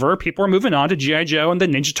was over. People were moving on to G.I. Joe and the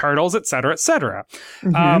Ninja Turtles, et cetera, et cetera.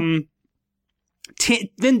 Then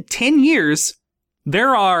 10 years,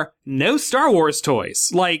 there are no Star Wars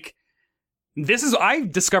toys. Like, I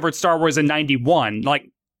discovered Star Wars in 91,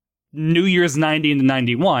 like New Year's 90 into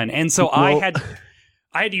 91. And so I had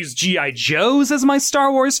to use G.I. Joes as my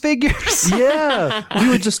Star Wars figures. Yeah. We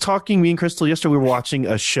were just talking, me and Crystal, yesterday, we were watching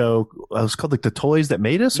a show. It was called like The Toys That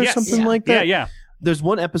Made Us or something like that. Yeah. There's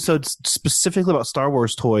one episode specifically about Star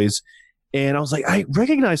Wars toys, and I was like, I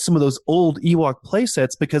recognize some of those old Ewok play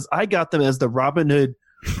sets because I got them as the Robin Hood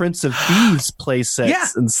Prince of Thieves play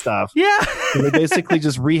sets and stuff. Yeah. And they basically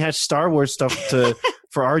just rehashed Star Wars stuff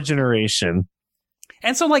for our generation.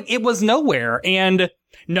 And so, like, it was nowhere, and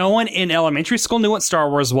no one in elementary school knew what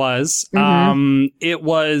Star Wars was. It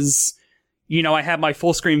was... You know, I had my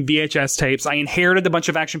full screen VHS tapes. I inherited a bunch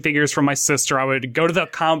of action figures from my sister. I would go to the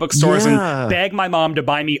comic book stores and beg my mom to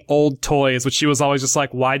buy me old toys, which she was always just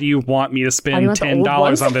like, why do you want me to spend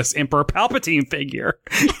 $10 on this Emperor Palpatine figure?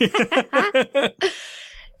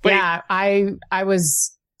 Yeah, I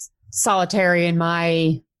was solitary in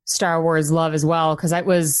my Star Wars love as well, because I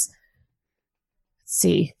was,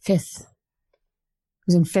 fifth. I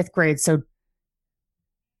was in fifth grade, so,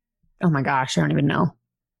 oh my gosh, I don't even know.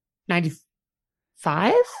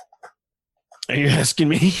 95? Are you asking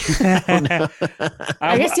me?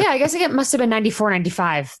 I guess it must have been 94,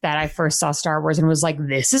 95 that I first saw Star Wars and was like,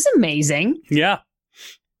 this is amazing. Yeah.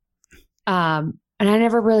 And I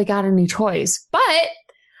never really got any toys. But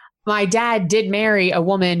my dad did marry a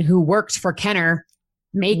woman who worked for Kenner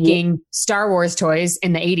making Star Wars toys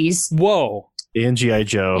in the 80s. Whoa. And G.I.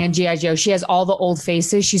 Joe. She has all the old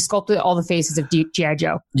faces. She sculpted all the faces of G.I.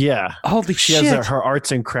 Joe. Yeah. Holy she shit. She has her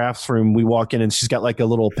arts and crafts room. We walk in and she's got like a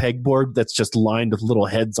little pegboard that's just lined with little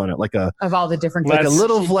heads on it. Of all the different like a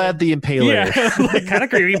little Vlad the Impaler. Yeah. Like, kind of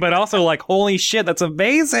creepy, but also like, holy shit, that's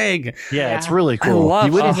amazing. Yeah, it's really cool. I love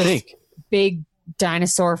you wouldn't think. Big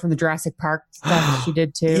dinosaur from the Jurassic Park stuff she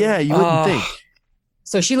did too. Yeah, you wouldn't think.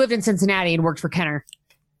 So she lived in Cincinnati and worked for Kenner.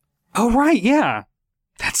 Oh, right. Yeah.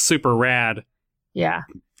 That's super rad. Yeah.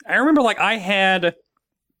 I remember like I had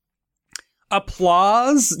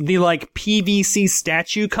Applause, the like PVC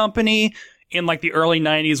statue company in like the early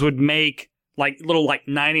 90s would make like little like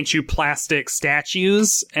 9-inch plastic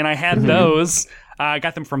statues, and I had those. I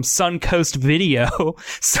got them from Suncoast Video.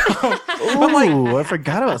 So, ooh, I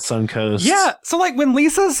forgot about Suncoast. Yeah. So like when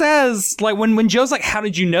Lisa says, like when Joe's like, how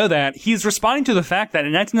did you know that? He's responding to the fact that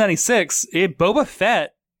in 1996, Boba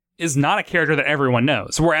Fett is not a character that everyone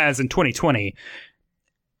knows. Whereas in 2020,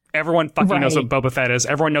 everyone fucking knows what Boba Fett is.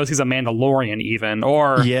 Everyone knows he's a Mandalorian even,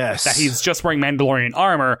 or that he's just wearing Mandalorian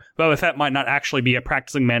armor. Boba Fett might not actually be a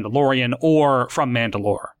practicing Mandalorian or from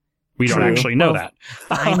Mandalore. We don't actually know that.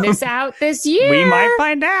 Find this out this year. We might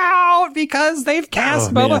find out because they've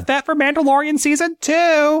cast Boba Fett for Mandalorian season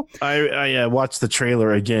 2. I watched the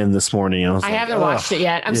trailer again this morning. I haven't watched it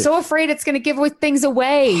yet. I'm so afraid it's going to give things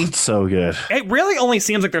away. It's so good. It really only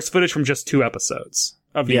seems like there's footage from just 2 episodes.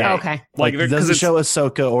 Okay. Like it doesn't show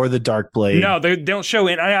Ahsoka or the Dark Blade. No, they don't show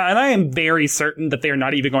it. And I am very certain that they are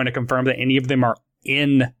not even going to confirm that any of them are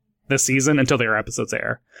in the season until their episodes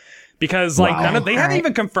air. Because like they haven't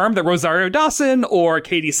even confirmed that Rosario Dawson or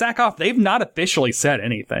Katie Sackhoff, they've not officially said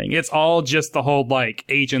anything. It's all just the whole like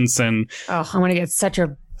agents and I'm gonna get such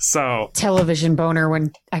a television boner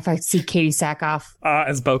if I see Katie Sackhoff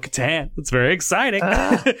as Bo-Katan. It's very exciting.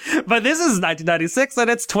 But this is 1996 and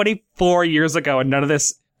it's 24 years ago, and none of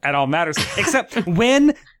this at all matters except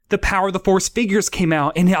when the Power of the Force figures came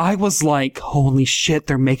out, and I was like, holy shit,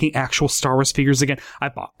 they're making actual Star Wars figures again. I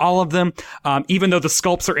bought all of them, even though the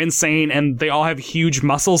sculpts are insane and they all have huge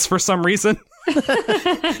muscles for some reason.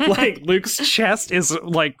 Like, Luke's chest is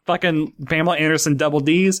like fucking Pamela Anderson double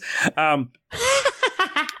Ds.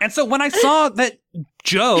 And so when I saw that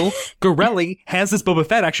Joe Gorelli has this Boba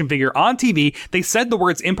Fett action figure on TV, they said the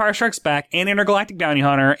words Empire Strikes Back and Intergalactic Bounty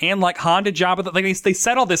Hunter and like Honda Jabba. They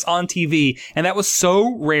said all this on TV, and that was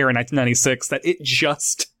so rare in 1996 that it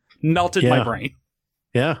just melted my brain.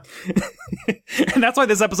 Yeah. And that's why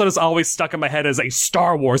this episode is always stuck in my head as a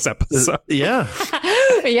Star Wars episode. Yeah.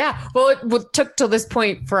 Yeah. Well, it took till this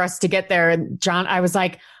point for us to get there. And John, I was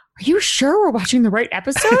like, are you sure we're watching the right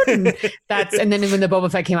episode? And then when the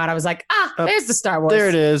Boba Fett came out, I was like, there's the Star Wars. There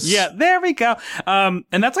it is. Yeah, there we go. And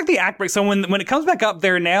that's like the act break. So when it comes back up,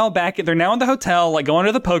 they're now in the hotel, like going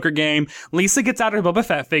to the poker game. Lisa gets out her Boba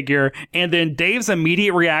Fett figure, and then Dave's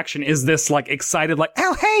immediate reaction is this like excited, like,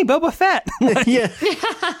 oh hey, Boba Fett. Like, yeah.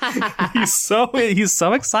 he's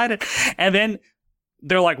so excited. And then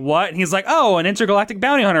they're like, what? And he's like, oh, an intergalactic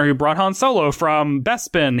bounty hunter who brought Han Solo from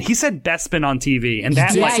Bespin. He said Bespin on TV. And that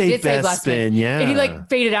he did say Bespin. Yeah. And he like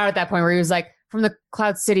faded out at that point where he was like, from the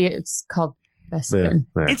Cloud City, it's called Bespin.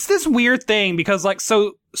 Yeah. It's this weird thing because like,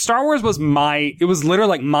 so Star Wars was it was literally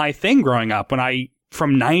like my thing growing up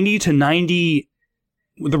from 90 to 90,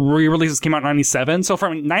 the re-releases came out in 97. So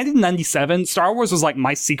from 90 to 97, Star Wars was like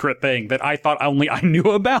my secret thing that I thought only I knew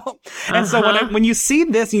about. And so when you see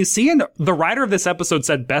this, and you see the writer of this episode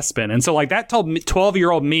said Bespin. And so like that told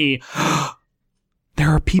 12-year-old me, there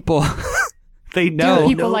are people, they know. There are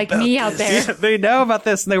people like me out there. Yeah, they know about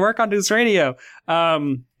this and they work on news radio.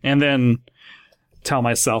 And then tell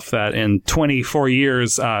myself that in 24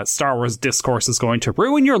 years, Star Wars discourse is going to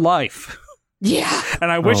ruin your life. Yeah.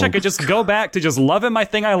 And I wish I could just go back to just loving my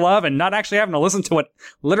thing I love and not actually having to listen to what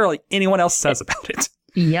literally anyone else says about it.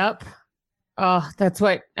 Yep. Oh, that's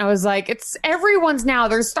what I was like. It's everyone's now.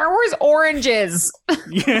 There's Star Wars oranges.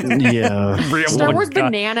 Yeah. Star Wars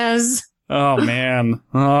bananas. Oh, man.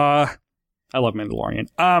 I love Mandalorian.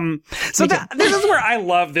 So this is where I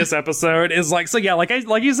love this episode is like, so yeah, like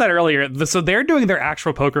you said earlier, so they're doing their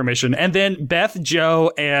actual poker mission, and then Beth,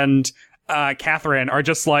 Joe, and Catherine are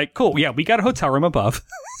just like, cool, yeah, we got a hotel room above.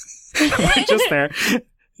 We're just there.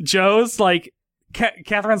 Joe's like,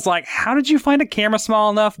 Catherine's like, how did you find a camera small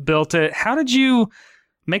enough? Built it. How did you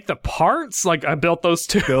make the parts? Like, I built those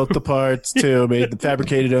too. Built the parts too.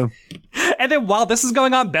 Fabricated them. And then while this is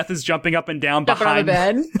going on, Beth is jumping up and down behind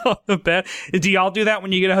the bed. Do y'all do that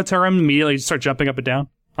when you get a hotel room? Immediately start jumping up and down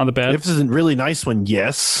on the bed? If this is a really nice one,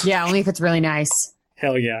 yes. Yeah, only if it's really nice.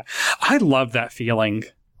 Hell yeah. I love that feeling.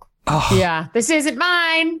 Oh. Yeah, this isn't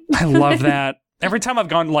mine. I love that. Every time I've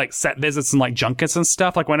gone to like set visits and like junkets and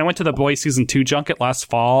stuff, like when I went to the Boys season 2 junket last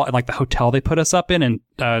fall, and like the hotel they put us up in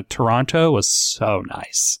Toronto was so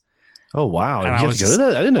nice. Oh wow! Did you get to go to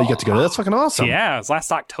that? I didn't know you got to go to that. That's fucking awesome. Yeah, it was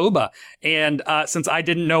last October, and since I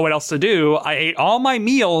didn't know what else to do, I ate all my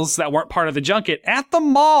meals that weren't part of the junket at the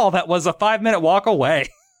mall that was a 5-minute walk away.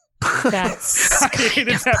 That's I ate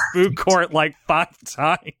at that food court like 5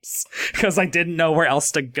 times because I didn't know where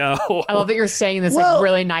else to go. I love that you're staying in this like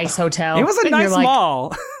really nice hotel. It was a nice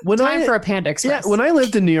mall. Time for a Panda Express. Yeah, when I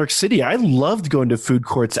lived in New York City, I loved going to food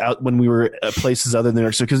courts out when we were at places other than New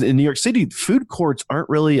York City, because in New York City, food courts aren't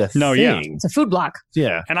really a thing. Yeah. It's a food block.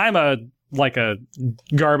 Yeah. And I'm a like a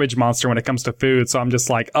garbage monster when it comes to food, so I'm just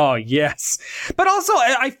like, oh yes. But also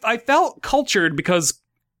I felt cultured because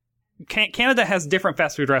Canada has different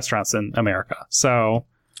fast food restaurants than America, so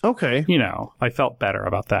okay, you know, I felt better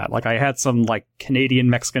about that. Like I had some like Canadian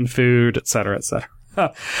Mexican food, etc., etc.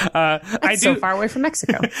 That's so far away from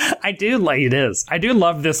Mexico. I do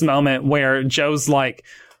love this moment where Joe's like,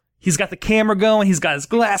 he's got the camera going, he's got his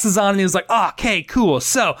glasses on, and he's like, oh, okay, cool.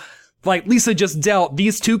 So, like, Lisa just dealt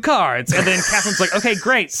these 2 cards. And then Catherine's like, okay,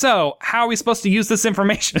 great. So, how are we supposed to use this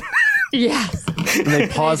information? Yeah. And they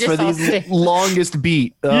pause for the longest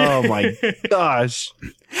beat. Oh, my gosh.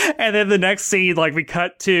 And then the next scene, like, we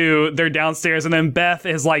cut to they're downstairs, and then Beth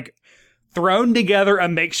is, like, thrown together a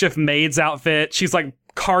makeshift maid's outfit. She's, like,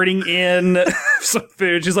 carting in some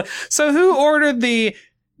food. She's like, so who ordered the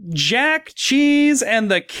Jack cheese and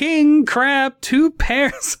the king crab 2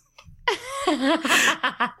 pairs?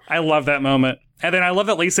 I love that moment. And then I love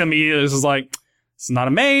that Lisa immediately is like, this is not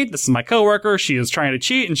a maid, this is my coworker, she is trying to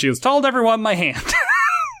cheat, and she has told everyone my hand.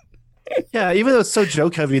 Yeah, even though it's so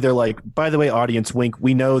joke heavy, they're like, by the way, audience, wink,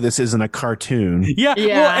 we know this isn't a cartoon. Yeah.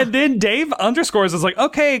 Well, and then Dave underscores is like,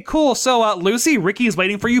 okay, cool. So, Lucy, Ricky's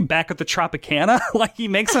waiting for you back at the Tropicana. Like, he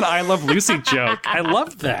makes an I Love Lucy joke. I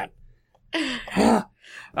love that.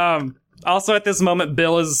 Also at this moment,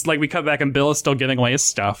 Bill is like, we cut back and Bill is still giving away his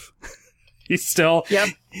stuff. He's still, yep.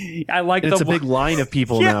 I like it's a big line of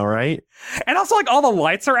people now, right? And also like all the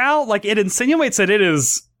lights are out. Like it insinuates that it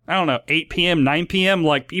is, I don't know, 8 p.m., 9 p.m.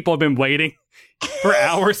 Like people have been waiting for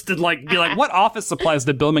hours to like be like, what office supplies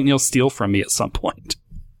did Bill McNeil steal from me at some point?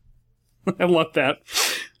 I love that.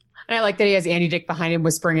 And I like that he has Andy Dick behind him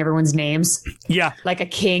whispering everyone's names. Yeah. Like a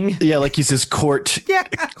king. Yeah, like he's his court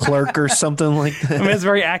clerk or something like that. I mean, it's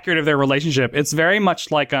very accurate of their relationship. It's very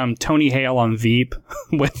much like Tony Hale on Veep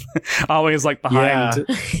with always like behind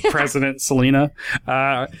President Selena.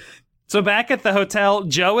 So back at the hotel,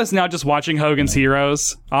 Joe is now just watching Hogan's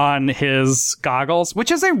Heroes on his goggles,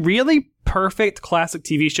 which is a really perfect classic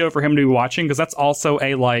TV show for him to be watching because that's also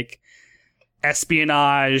a like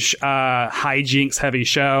espionage, hijinks heavy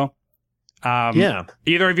show.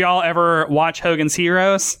 Either of y'all ever watch Hogan's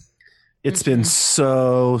Heroes? It's been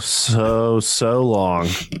so long.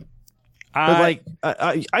 But like,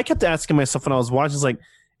 I kept asking myself when I was watching, like,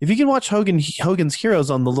 if you can watch Hogan's Heroes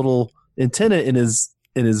on the little antenna in his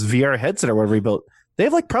VR headset or whatever he built, they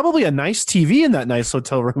have like probably a nice TV in that nice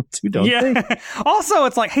hotel room too, don't they? Also,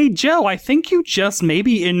 it's like, hey Joe, I think you just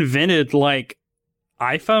maybe invented like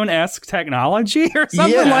iPhone-esque technology or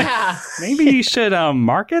something. Like maybe you should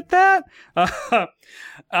market that.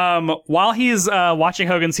 While he's watching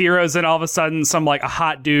Hogan's Heroes, and all of a sudden some like a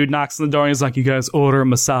hot dude knocks on the door and he's like, you guys order a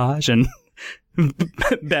massage? And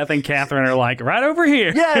Beth and Catherine are like, right over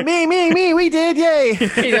here. Yeah, me, we did,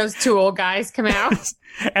 yay. Those 2 old guys come out.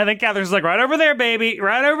 And then Catherine's like, right over there, baby.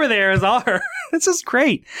 Right over there is all her. This is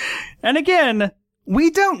great. And again, we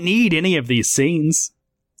don't need any of these scenes.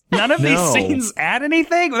 None of these scenes add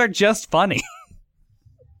anything. They're just funny.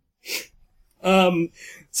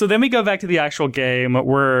 So then we go back to the actual game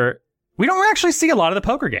where we don't actually see a lot of the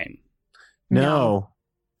poker game. No.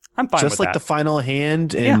 I'm fine just with like that. the final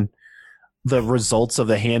hand and the results of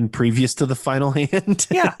the hand previous to the final hand.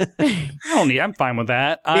 Yeah. I'm fine with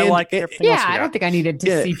that. I like everything else. I don't think I needed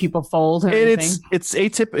to see people fold or anything. It's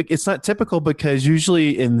atypical. It's not typical because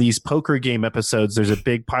usually in these poker game episodes, there's a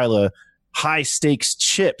big pile of high stakes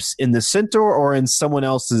chips in the center or in someone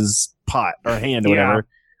else's pot or hand or whatever.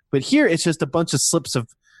 But here it's just a bunch of slips of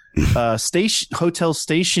hotel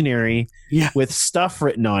stationery with stuff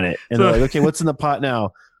written on it. And they're like, okay, what's in the pot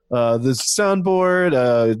now? The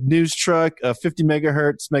soundboard, news truck, 50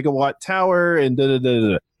 megahertz megawatt tower, and Bill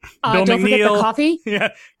don't McNeil. Forget the coffee. Yeah,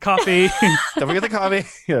 coffee. Don't forget the coffee.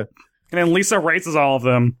 Yeah. And then Lisa races all of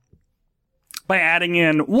them by adding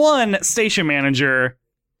in one station manager,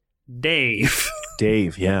 Dave.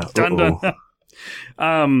 Yeah. Dun, dun,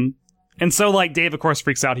 dun. And so, like, Dave, of course,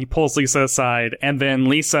 freaks out. He pulls Lisa aside, and then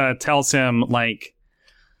Lisa tells him, like,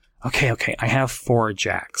 okay, I have 4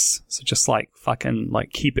 jacks. So just, like, fucking,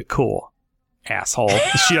 like, keep it cool, asshole.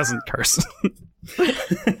 She doesn't curse.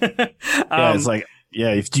 It's like,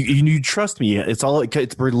 if you trust me,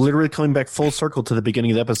 we're literally coming back full circle to the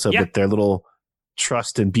beginning of the episode with their little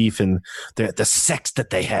trust and beef and the sex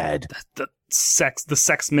that they had. The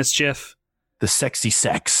sex mischief. The sexy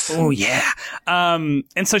sex. Oh, yeah. And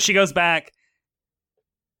so she goes back,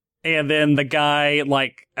 and then the guy,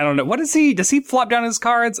 like, I don't know, what is he? Does he flop down his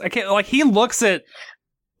cards? I can't, like, he looks at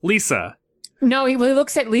Lisa. No, he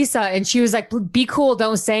looks at Lisa, and she was like, be cool,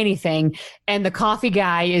 don't say anything. And the coffee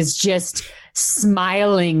guy is just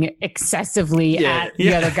smiling excessively at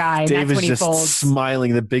the other guy. And Dave that's is when he just folds.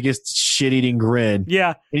 smiling, the biggest shit-eating grin. Yeah.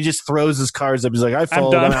 And he just throws his cards up. He's like, I I'm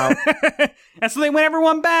fold, done. I'm out. And so they win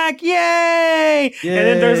everyone back. Yay! And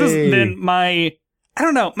then there's this, I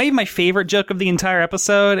don't know, maybe my favorite joke of the entire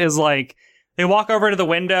episode is like, they walk over to the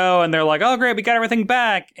window and they're like, oh great, we got everything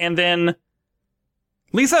back. And then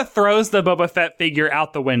Lisa throws the Boba Fett figure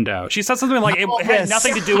out the window. She says something like, it had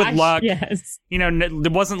nothing to do with luck. Yes. You know,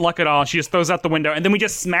 it wasn't luck at all. She just throws out the window. And then we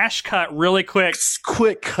just smash cut really quick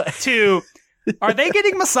to, are they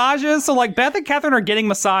getting massages? So like Beth and Catherine are getting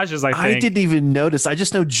massages, I think. I didn't even notice. I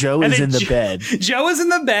just know Joe is in the bed. Joe is in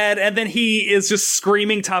the bed, and then he is just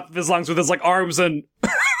screaming top of his lungs with his like arms and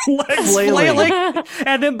legs flailing.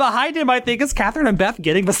 And then behind him, I think, is Catherine and Beth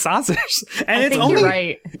getting massages. And it's only, you're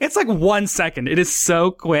right. It's like 1 second. It is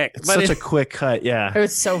so quick. It's such a quick cut, yeah. It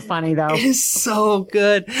was so funny, though. It is so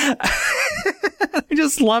good. I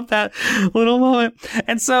just love that little moment.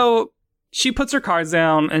 And so she puts her cards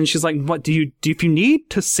down and she's like, what if you need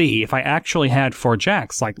to see if I actually had 4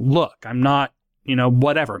 jacks, like, look, I'm not,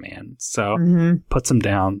 whatever, man. So puts them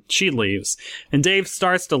down. She leaves and Dave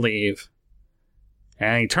starts to leave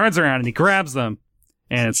and he turns around and he grabs them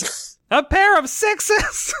and it's a pair of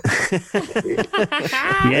 6s.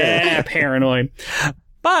 Yeah, paranoid.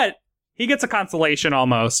 But he gets a consolation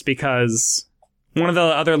almost because one of the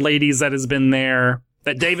other ladies that has been there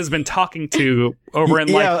that Dave has been talking to over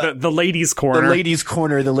in like the ladies' corner. The ladies'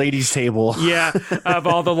 corner, the ladies' table. Yeah, of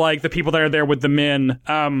all the people that are there with the men.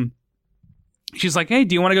 She's like, hey,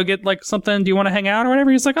 do you want to go get like something? Do you want to hang out or whatever?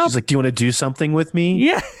 He's like, oh. She's like, do you want to do something with me?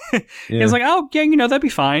 Yeah. He's like, oh, yeah, that'd be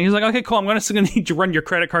fine. He's like, okay, cool. I'm going to need to run your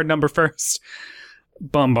credit card number first.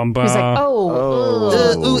 Bum, bum, bum. He's like,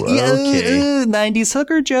 okay. 90s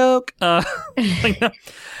hooker joke.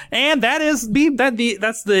 And that's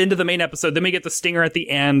the end of the main episode. Then we get the stinger at the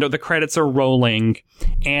end. The credits are rolling,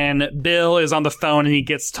 and Bill is on the phone, and he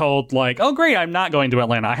gets told like, "Oh, great! I'm not going to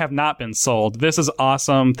Atlanta. I have not been sold. This is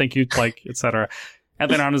awesome. Thank you, like, etc."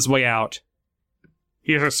 And then on his way out,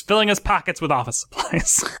 he's just filling his pockets with office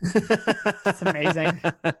supplies. That's amazing.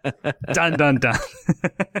 Dun dun dun.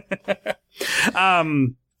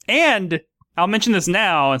 And I'll mention this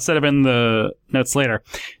now instead of in the notes later.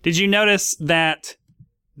 Did you notice that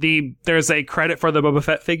there's a credit for the Boba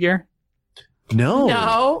Fett figure?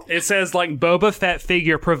 No. It says like Boba Fett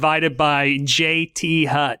figure provided by J.T.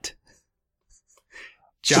 Hutt.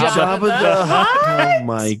 Jabba the Hutt. Oh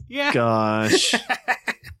my gosh.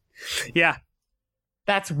 Yeah.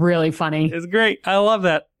 That's really funny. It's great. I love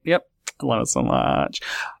that. Yep. I love it so much.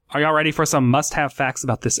 Are y'all ready for some must-have facts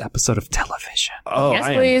about this episode of television? Oh, yes,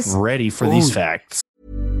 I please. am ready for these facts.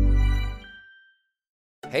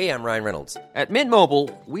 Hey, I'm Ryan Reynolds. At Mint Mobile,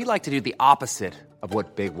 we like to do the opposite of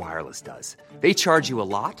what Big Wireless does. They charge you a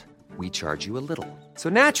lot, we charge you a little. So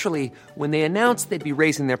naturally, when they announced they'd be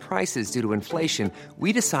raising their prices due to inflation,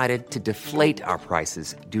 we decided to deflate our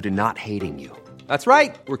prices due to not hating you. That's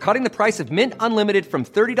right. We're cutting the price of Mint Unlimited from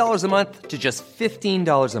 $30 a month to just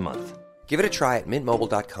 $15 a month. Give it a try at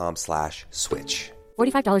mintmobile.com/switch.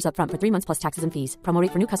 $45 up front for 3 months plus taxes and fees. Promo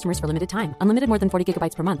rate for new customers for limited time. Unlimited more than 40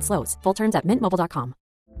 gigabytes per month. Slows full terms at mintmobile.com.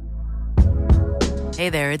 Hey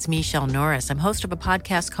there, it's Michelle Norris. I'm host of a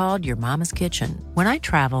podcast called Your Mama's Kitchen. When I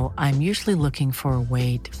travel, I'm usually looking for a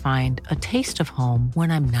way to find a taste of home when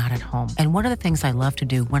I'm not at home. And one of the things I love to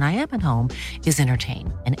do when I am at home is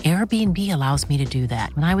entertain. And Airbnb allows me to do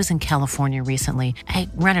that. When I was in California recently, I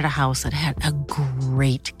rented a house that had a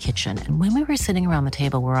great kitchen. And when we were sitting around the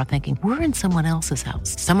table, we were all thinking, we're in someone else's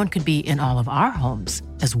house. Someone could be in all of our homes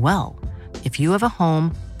as well. If you have a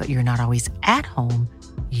home, but you're not always at home,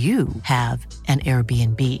 you have an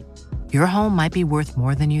Airbnb. Your home might be worth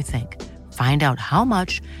more than you think. Find out how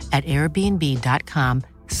much at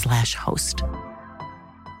airbnb.com/host.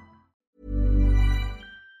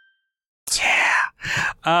 Yeah.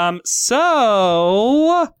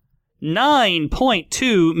 So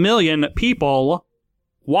 9.2 million people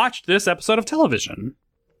watched this episode of television.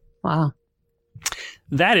 Wow.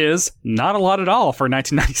 That is not a lot at all for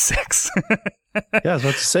 1996. Yeah, I was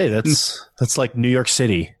about to say that's like New York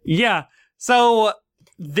City. Yeah. So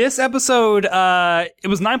this episode, it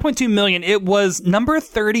was 9.2 million. It was number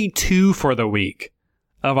 32 for the week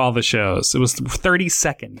of all the shows. It was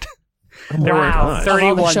 32nd. There wow. were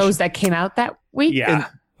 31 of all the shows that came out that week. Yeah.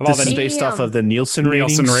 This is based off of the Nielsen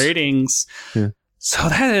ratings. Yeah. So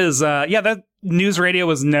that is, that News Radio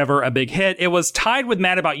was never a big hit. It was tied with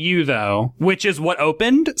Mad About You, though, which is what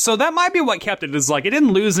opened. So that might be what kept it. Is like, it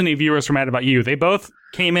didn't lose any viewers from Mad About You. They both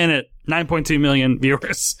came in at 9.2 million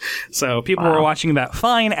viewers. So people were watching that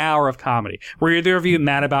fine hour of comedy. Were either of you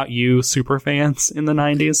Mad About You super fans in the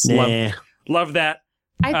 90s? Nah. Love that.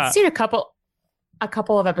 I've seen a couple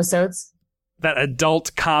of episodes. That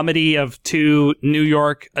adult comedy of two New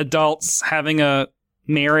York adults having a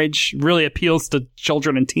marriage really appeals to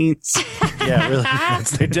children and teens. Yeah, really.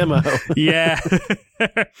 That's their demo. Yeah.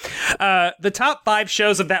 The top 5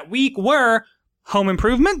 shows of that week were Home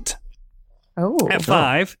Improvement at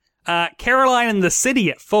 5, Caroline in the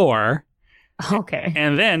City at 4. Okay.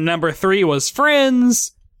 And then number 3 was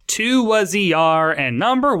Friends, 2 was ER, and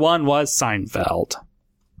number 1 was Seinfeld.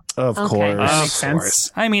 Of course. That makes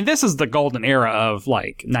sense. I mean, this is the golden era of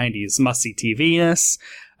like 90s must-see TV-ness.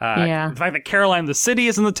 Yeah. The fact that Caroline the City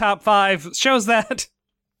is in the top 5 shows that.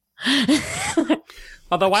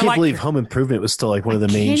 Although I can't believe Home Improvement was still like one of the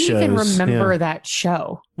main shows. I can't even remember that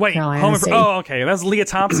show. Wait, oh, okay. That's Leah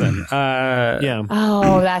Thompson. Yeah.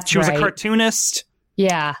 Oh, that's She was a cartoonist.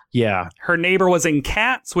 Yeah. Yeah. Her neighbor was in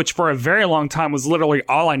Cats, which for a very long time was literally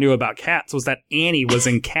all I knew about Cats was that Annie was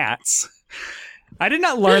in Cats. I did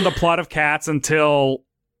not learn the plot of Cats until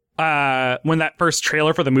when that first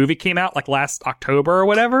trailer for the movie came out, like last October or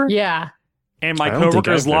whatever. Yeah. And my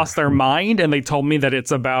coworkers lost their mind, and they told me that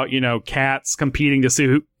it's about, cats competing to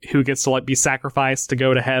see who gets to like be sacrificed to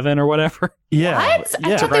go to heaven or whatever. Yeah. What?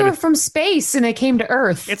 I thought they were from space and they came to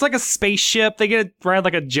Earth. It's like a spaceship. They get to ride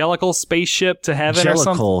like a Jellicle spaceship to heaven or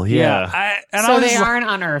something. Jellicle, yeah. So they aren't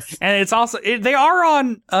on Earth. And it's also, they are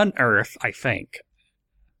on Earth, I think.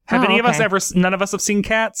 Have any of us none of us have seen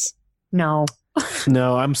Cats? No.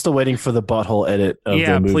 No, I'm still waiting for the butthole edit of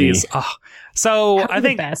the movie. Please. Oh. So That'd I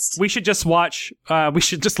think best. we should just launch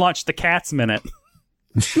the Cats Minute.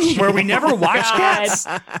 Where we never watch Cats.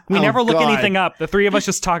 We never look anything up. The three of us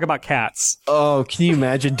just talk about cats. Oh, can you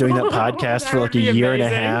imagine doing that podcast for like a year and a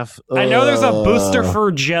half? I know there's a Booster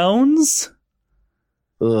for Jones.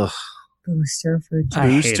 Ugh. Booster for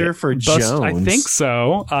Jones. Jones. I think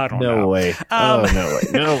so. I don't know. No way.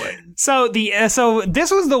 No way. So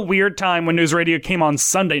this was the weird time when News Radio came on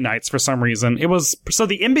Sunday nights for some reason.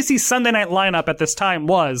 The NBC Sunday night lineup at this time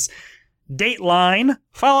was Dateline,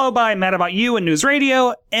 followed by Mad About You and News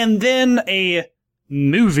Radio, and then a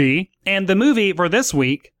movie. And the movie for this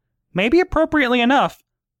week, maybe appropriately enough,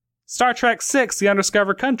 Star Trek VI: The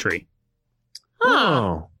Undiscovered Country.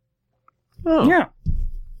 Oh. Yeah.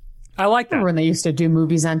 I like that. Remember when they used to do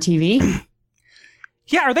movies on TV?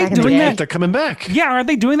 Yeah, are they doing that? They're coming back. Yeah, are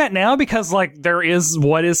they doing that now? Because like there is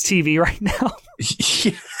what is TV right now.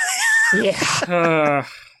 Yeah.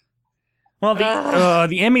 Well,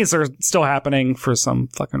 the Emmys are still happening for some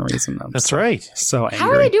fucking reason. That's right. So angry. How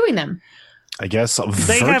are they doing them? I guess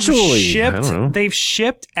they virtually. They've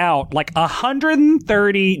shipped out like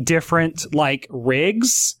 130 different like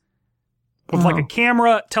rigs with like a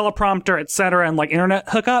camera, teleprompter, etc., and like internet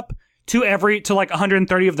hookup to like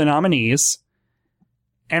 130 of the nominees.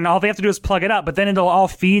 And all they have to do is plug it up, but then it'll all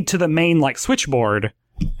feed to the main like switchboard,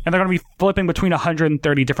 and they're going to be flipping between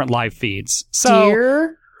 130 different live feeds. So,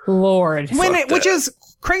 dear Lord, which is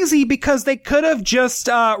crazy because they could have just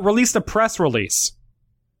released a press release.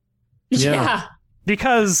 Yeah,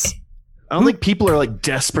 because I don't think people are like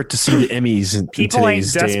desperate to see the Emmys. People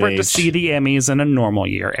ain't desperate to see the Emmys in a normal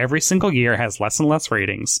year. Every single year has less and less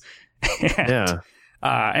ratings.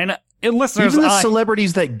 And listeners, even the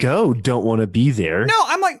celebrities that go don't want to be there. No,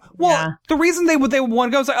 I'm like, the reason they would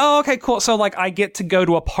want to go is like, oh, okay, cool. So like, I get to go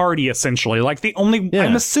to a party essentially. Like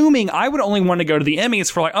I'm assuming I would only want to go to the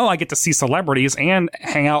Emmys for like, oh, I get to see celebrities and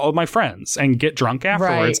hang out with my friends and get drunk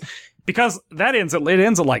afterwards, because it ends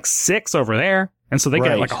at like 6 over there, and so they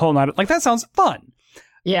get like a whole night. Like that sounds fun.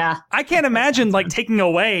 Yeah, I can't imagine like taking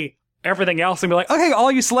away everything else and be like, okay,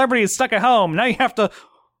 all you celebrities stuck at home, now you have to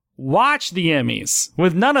watch the Emmys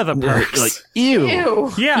with none of the perks. Like,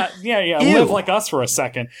 ew. Yeah. Ew. Live like us for a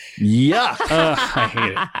second. Yeah. I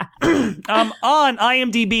hate it. On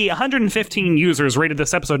IMDb, 115 users rated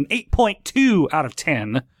this episode an 8.2 out of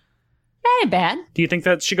 10. That ain't bad. Do you think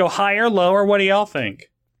that should go higher, lower? What do y'all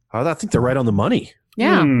think? I think they're right on the money.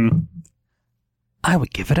 Yeah. I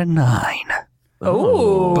would give it a 9.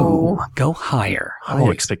 Oh, boom! Go higher. High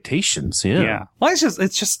expectations. Yeah. Well,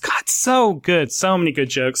 it's just got so good. So many good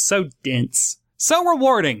jokes. So dense. So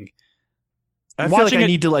rewarding. I feel like I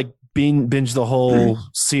need to like binge the whole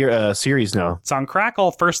series now. It's on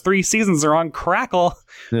Crackle. First 3 seasons are on Crackle,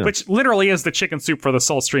 which literally is the chicken soup for the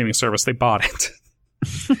Soul streaming service. They bought it.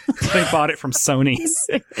 They bought it from Sony.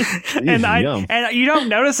 and you don't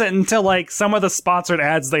notice it until like some of the sponsored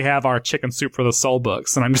ads they have are chicken soup for the Soul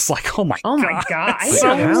books, and I'm just like, oh my god, I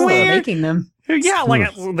so weird. Making them. Yeah, like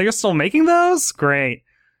they're still making those. Great.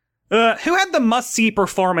 Who had the must-see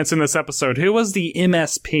performance in this episode? Who was the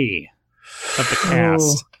MSP of the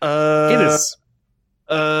cast? It is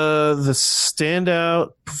The standout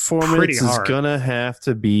performance is gonna have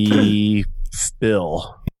to be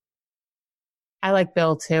Bill. I like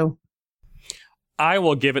Bill too. I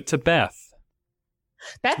will give it to Beth.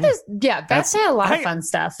 Beth's had a lot of fun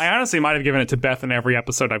stuff. I honestly might have given it to Beth in every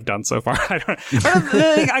episode I've done so far.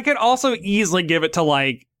 I could also easily give it to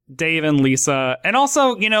like Dave and Lisa. And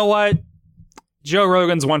also, you know what? Joe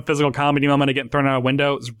Rogan's one physical comedy moment of getting thrown out a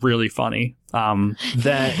window is really funny.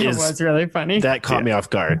 That was really funny. That caught me off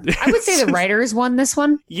guard. I would say the writers won this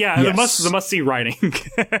one. Yeah, yes. the must-see writing.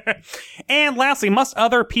 And lastly, must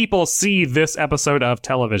other people see this episode of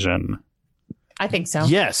television? I think so.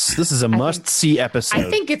 Yes, this is a must-see episode. I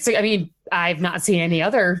think it's. I mean, I've not seen any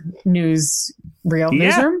other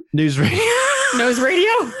newsroom. News radio. Nose radio?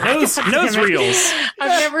 Nose reels.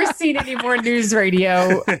 I've never seen any more news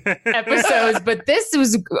radio episodes, but this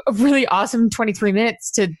was a really awesome 23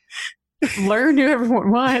 minutes to learn who everyone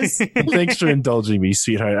was. Thanks for indulging me,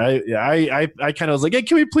 sweetheart. I kind of was like, hey,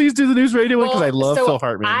 can we please do the news radio one? Because I love Phil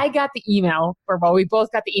Hartman. I got the email, we both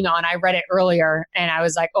got the email, and I read it earlier, and I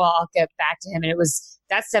was like, well, I'll get back to him. And it was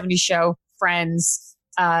That 70s Show, Friends,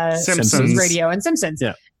 Simpsons Radio, and Simpsons.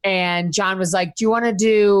 Yeah. And John was like, do you want to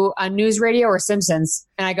do a news radio or Simpsons?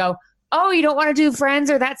 And I go, oh, you don't want to do Friends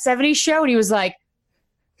or That 70s Show? And he was like,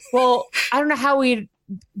 well, I don't know how we'd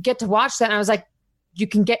get to watch that. And I was like, you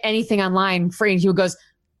can get anything online free. And he goes,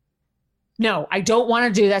 no, I don't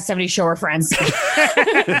want to do That 70s Show or Friends.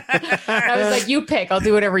 I was like, you pick. I'll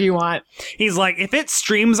do whatever you want. He's like, if it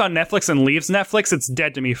streams on Netflix and leaves Netflix, it's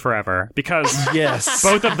dead to me forever. Because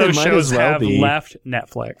both of those shows have left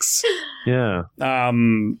Netflix. Yeah.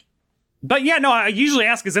 But yeah, no, I usually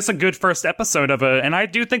ask, is this a good first episode of it? And I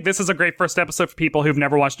do think this is a great first episode for people who've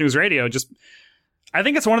never watched news radio. I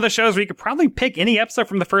think it's one of the shows where you could probably pick any episode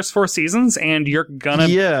from the first 4 seasons and you're gonna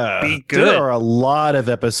be good. There are a lot of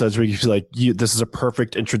episodes where you feel like this is a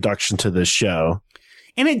perfect introduction to this show.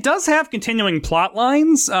 And it does have continuing plot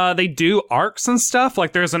lines. They do arcs and stuff.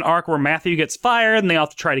 Like there's an arc where Matthew gets fired and they all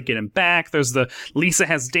have to try to get him back. There's the Lisa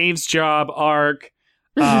has Dave's job arc.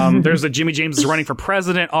 There's the Jimmy James is running for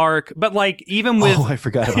president arc. But like even with... Oh, I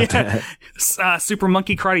forgot about that. Super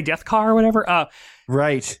Monkey Karate Death Car or whatever.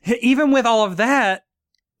 Right. Even with all of that,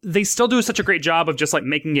 they still do such a great job of just like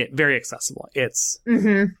making it very accessible. It's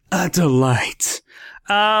a delight.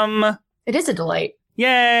 It is a delight.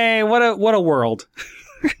 Yay! What a world.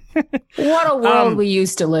 What a world we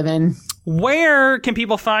used to live in. Where can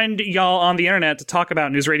people find y'all on the internet to talk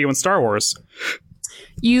about news radio and Star Wars?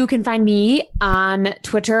 You can find me on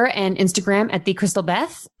Twitter and Instagram at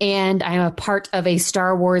 @TheCrystalBeth, and I am a part of a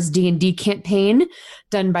Star Wars D&D campaign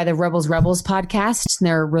done by the Rebels podcast.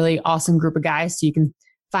 They're a really awesome group of guys, so you can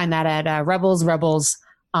find that at Rebels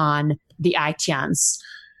on the iTunes.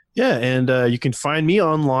 Yeah, and you can find me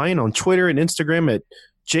online on Twitter and Instagram at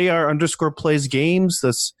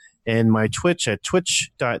JR_playsgames. And my Twitch at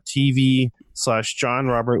twitch.tv/John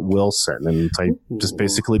Robert Wilson. And I've just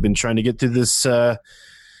basically been trying to get through this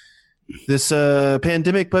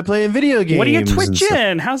pandemic by playing video games. What are you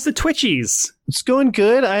twitching? How's the Twitchies? It's going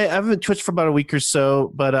good. I haven't twitched for about a week or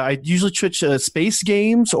so, but I usually twitch space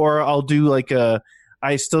games, or I'll do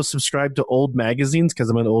I still subscribe to old magazines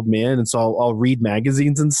because I'm an old man, and so I'll read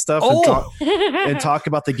magazines and stuff and talk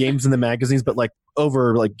about the games in the magazines, but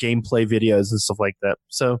over gameplay videos and stuff like that.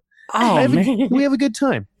 So we have a good time. We have a good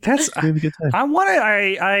time. I'm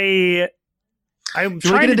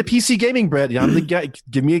trying to get into PC gaming, Brett. I'm the guy.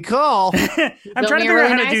 Give me a call. I'm trying to figure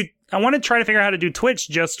out how to do. I want to try to figure out how to do Twitch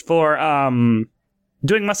just for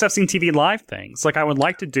doing Must Have Seen TV live things. Like I would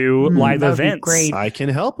like to do live events. Great. I can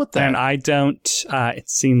help with that. And I don't. It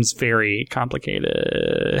seems very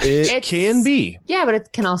complicated. It can be. Yeah, but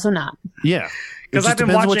it can also not. Yeah. Because I've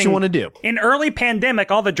been watching what you want to do. In early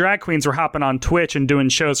pandemic, all the drag queens were hopping on Twitch and doing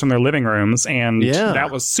shows from their living rooms, and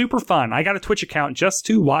that was super fun. I got a Twitch account just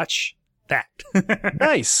to watch that.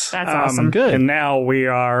 Nice. That's awesome. Good. And now we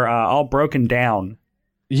are all broken down.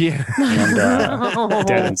 Yeah. And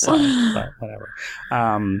dead inside, but whatever.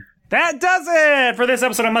 That does it for this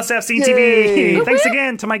episode of Must Have Seen TV. Thanks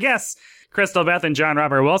again to my guests, Crystal Beth and John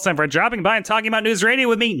Robert Wilson, for dropping by and talking about news radio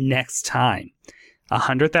with me. Next time,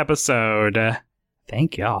 100th episode.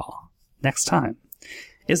 Thank y'all. Next time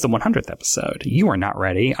is the 100th episode. You are not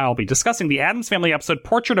ready. I'll be discussing the Addams Family episode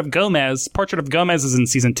Portrait of Gomez. Portrait of Gomez is in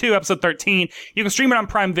season 2, episode 13. You can stream it on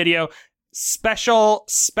Prime Video. Special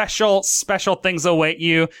things await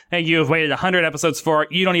you that you have waited 100 episodes for.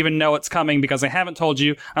 You don't even know it's coming because I haven't told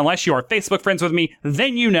you. Unless you are Facebook friends with me,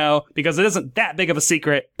 then you know, because it isn't that big of a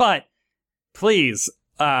secret. But please,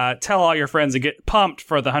 tell all your friends and get pumped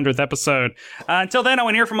for the 100th episode. Until then, I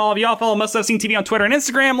want to hear from all of y'all. Follow Must Have Seen TV on Twitter and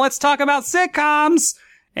Instagram. Let's talk about sitcoms.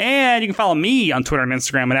 And you can follow me on Twitter and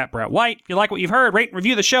Instagram at Brett White. If you like what you've heard, rate and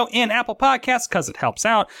review the show in Apple Podcasts because it helps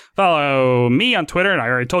out. Follow me on Twitter, and I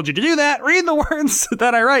already told you to do that. Read the words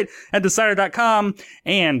that I write at Decider.com.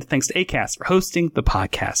 And thanks to Acast for hosting the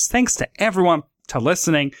podcast. Thanks to everyone for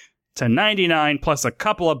listening to 99 plus a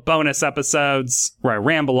couple of bonus episodes where I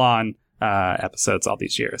ramble on episodes all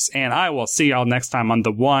these years. And I will see y'all next time on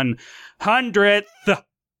the 100th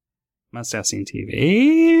Must Have Seen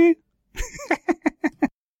TV.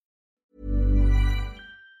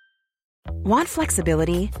 Want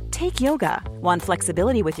flexibility? Take yoga. Want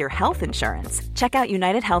flexibility with your health insurance? Check out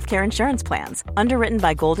United Healthcare Insurance Plans. Underwritten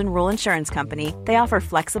by Golden Rule Insurance Company, they offer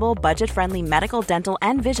flexible, budget-friendly medical, dental,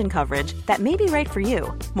 and vision coverage that may be right for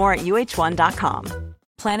you. More at UH1.com.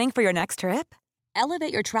 Planning for your next trip?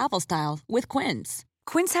 Elevate your travel style with Quince.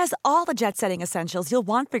 Quince has all the jet-setting essentials you'll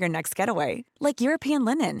want for your next getaway, like European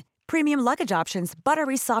linen, premium luggage options,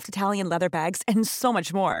 buttery soft Italian leather bags, and so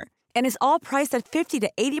much more. And is all priced at 50 to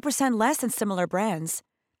 80% less than similar brands.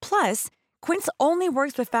 Plus, Quince only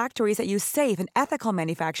works with factories that use safe and ethical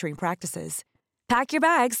manufacturing practices. Pack your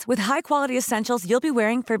bags with high-quality essentials you'll be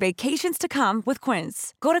wearing for vacations to come with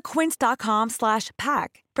Quince. Go to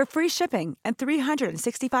quince.com/pack for free shipping and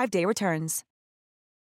 365-day returns.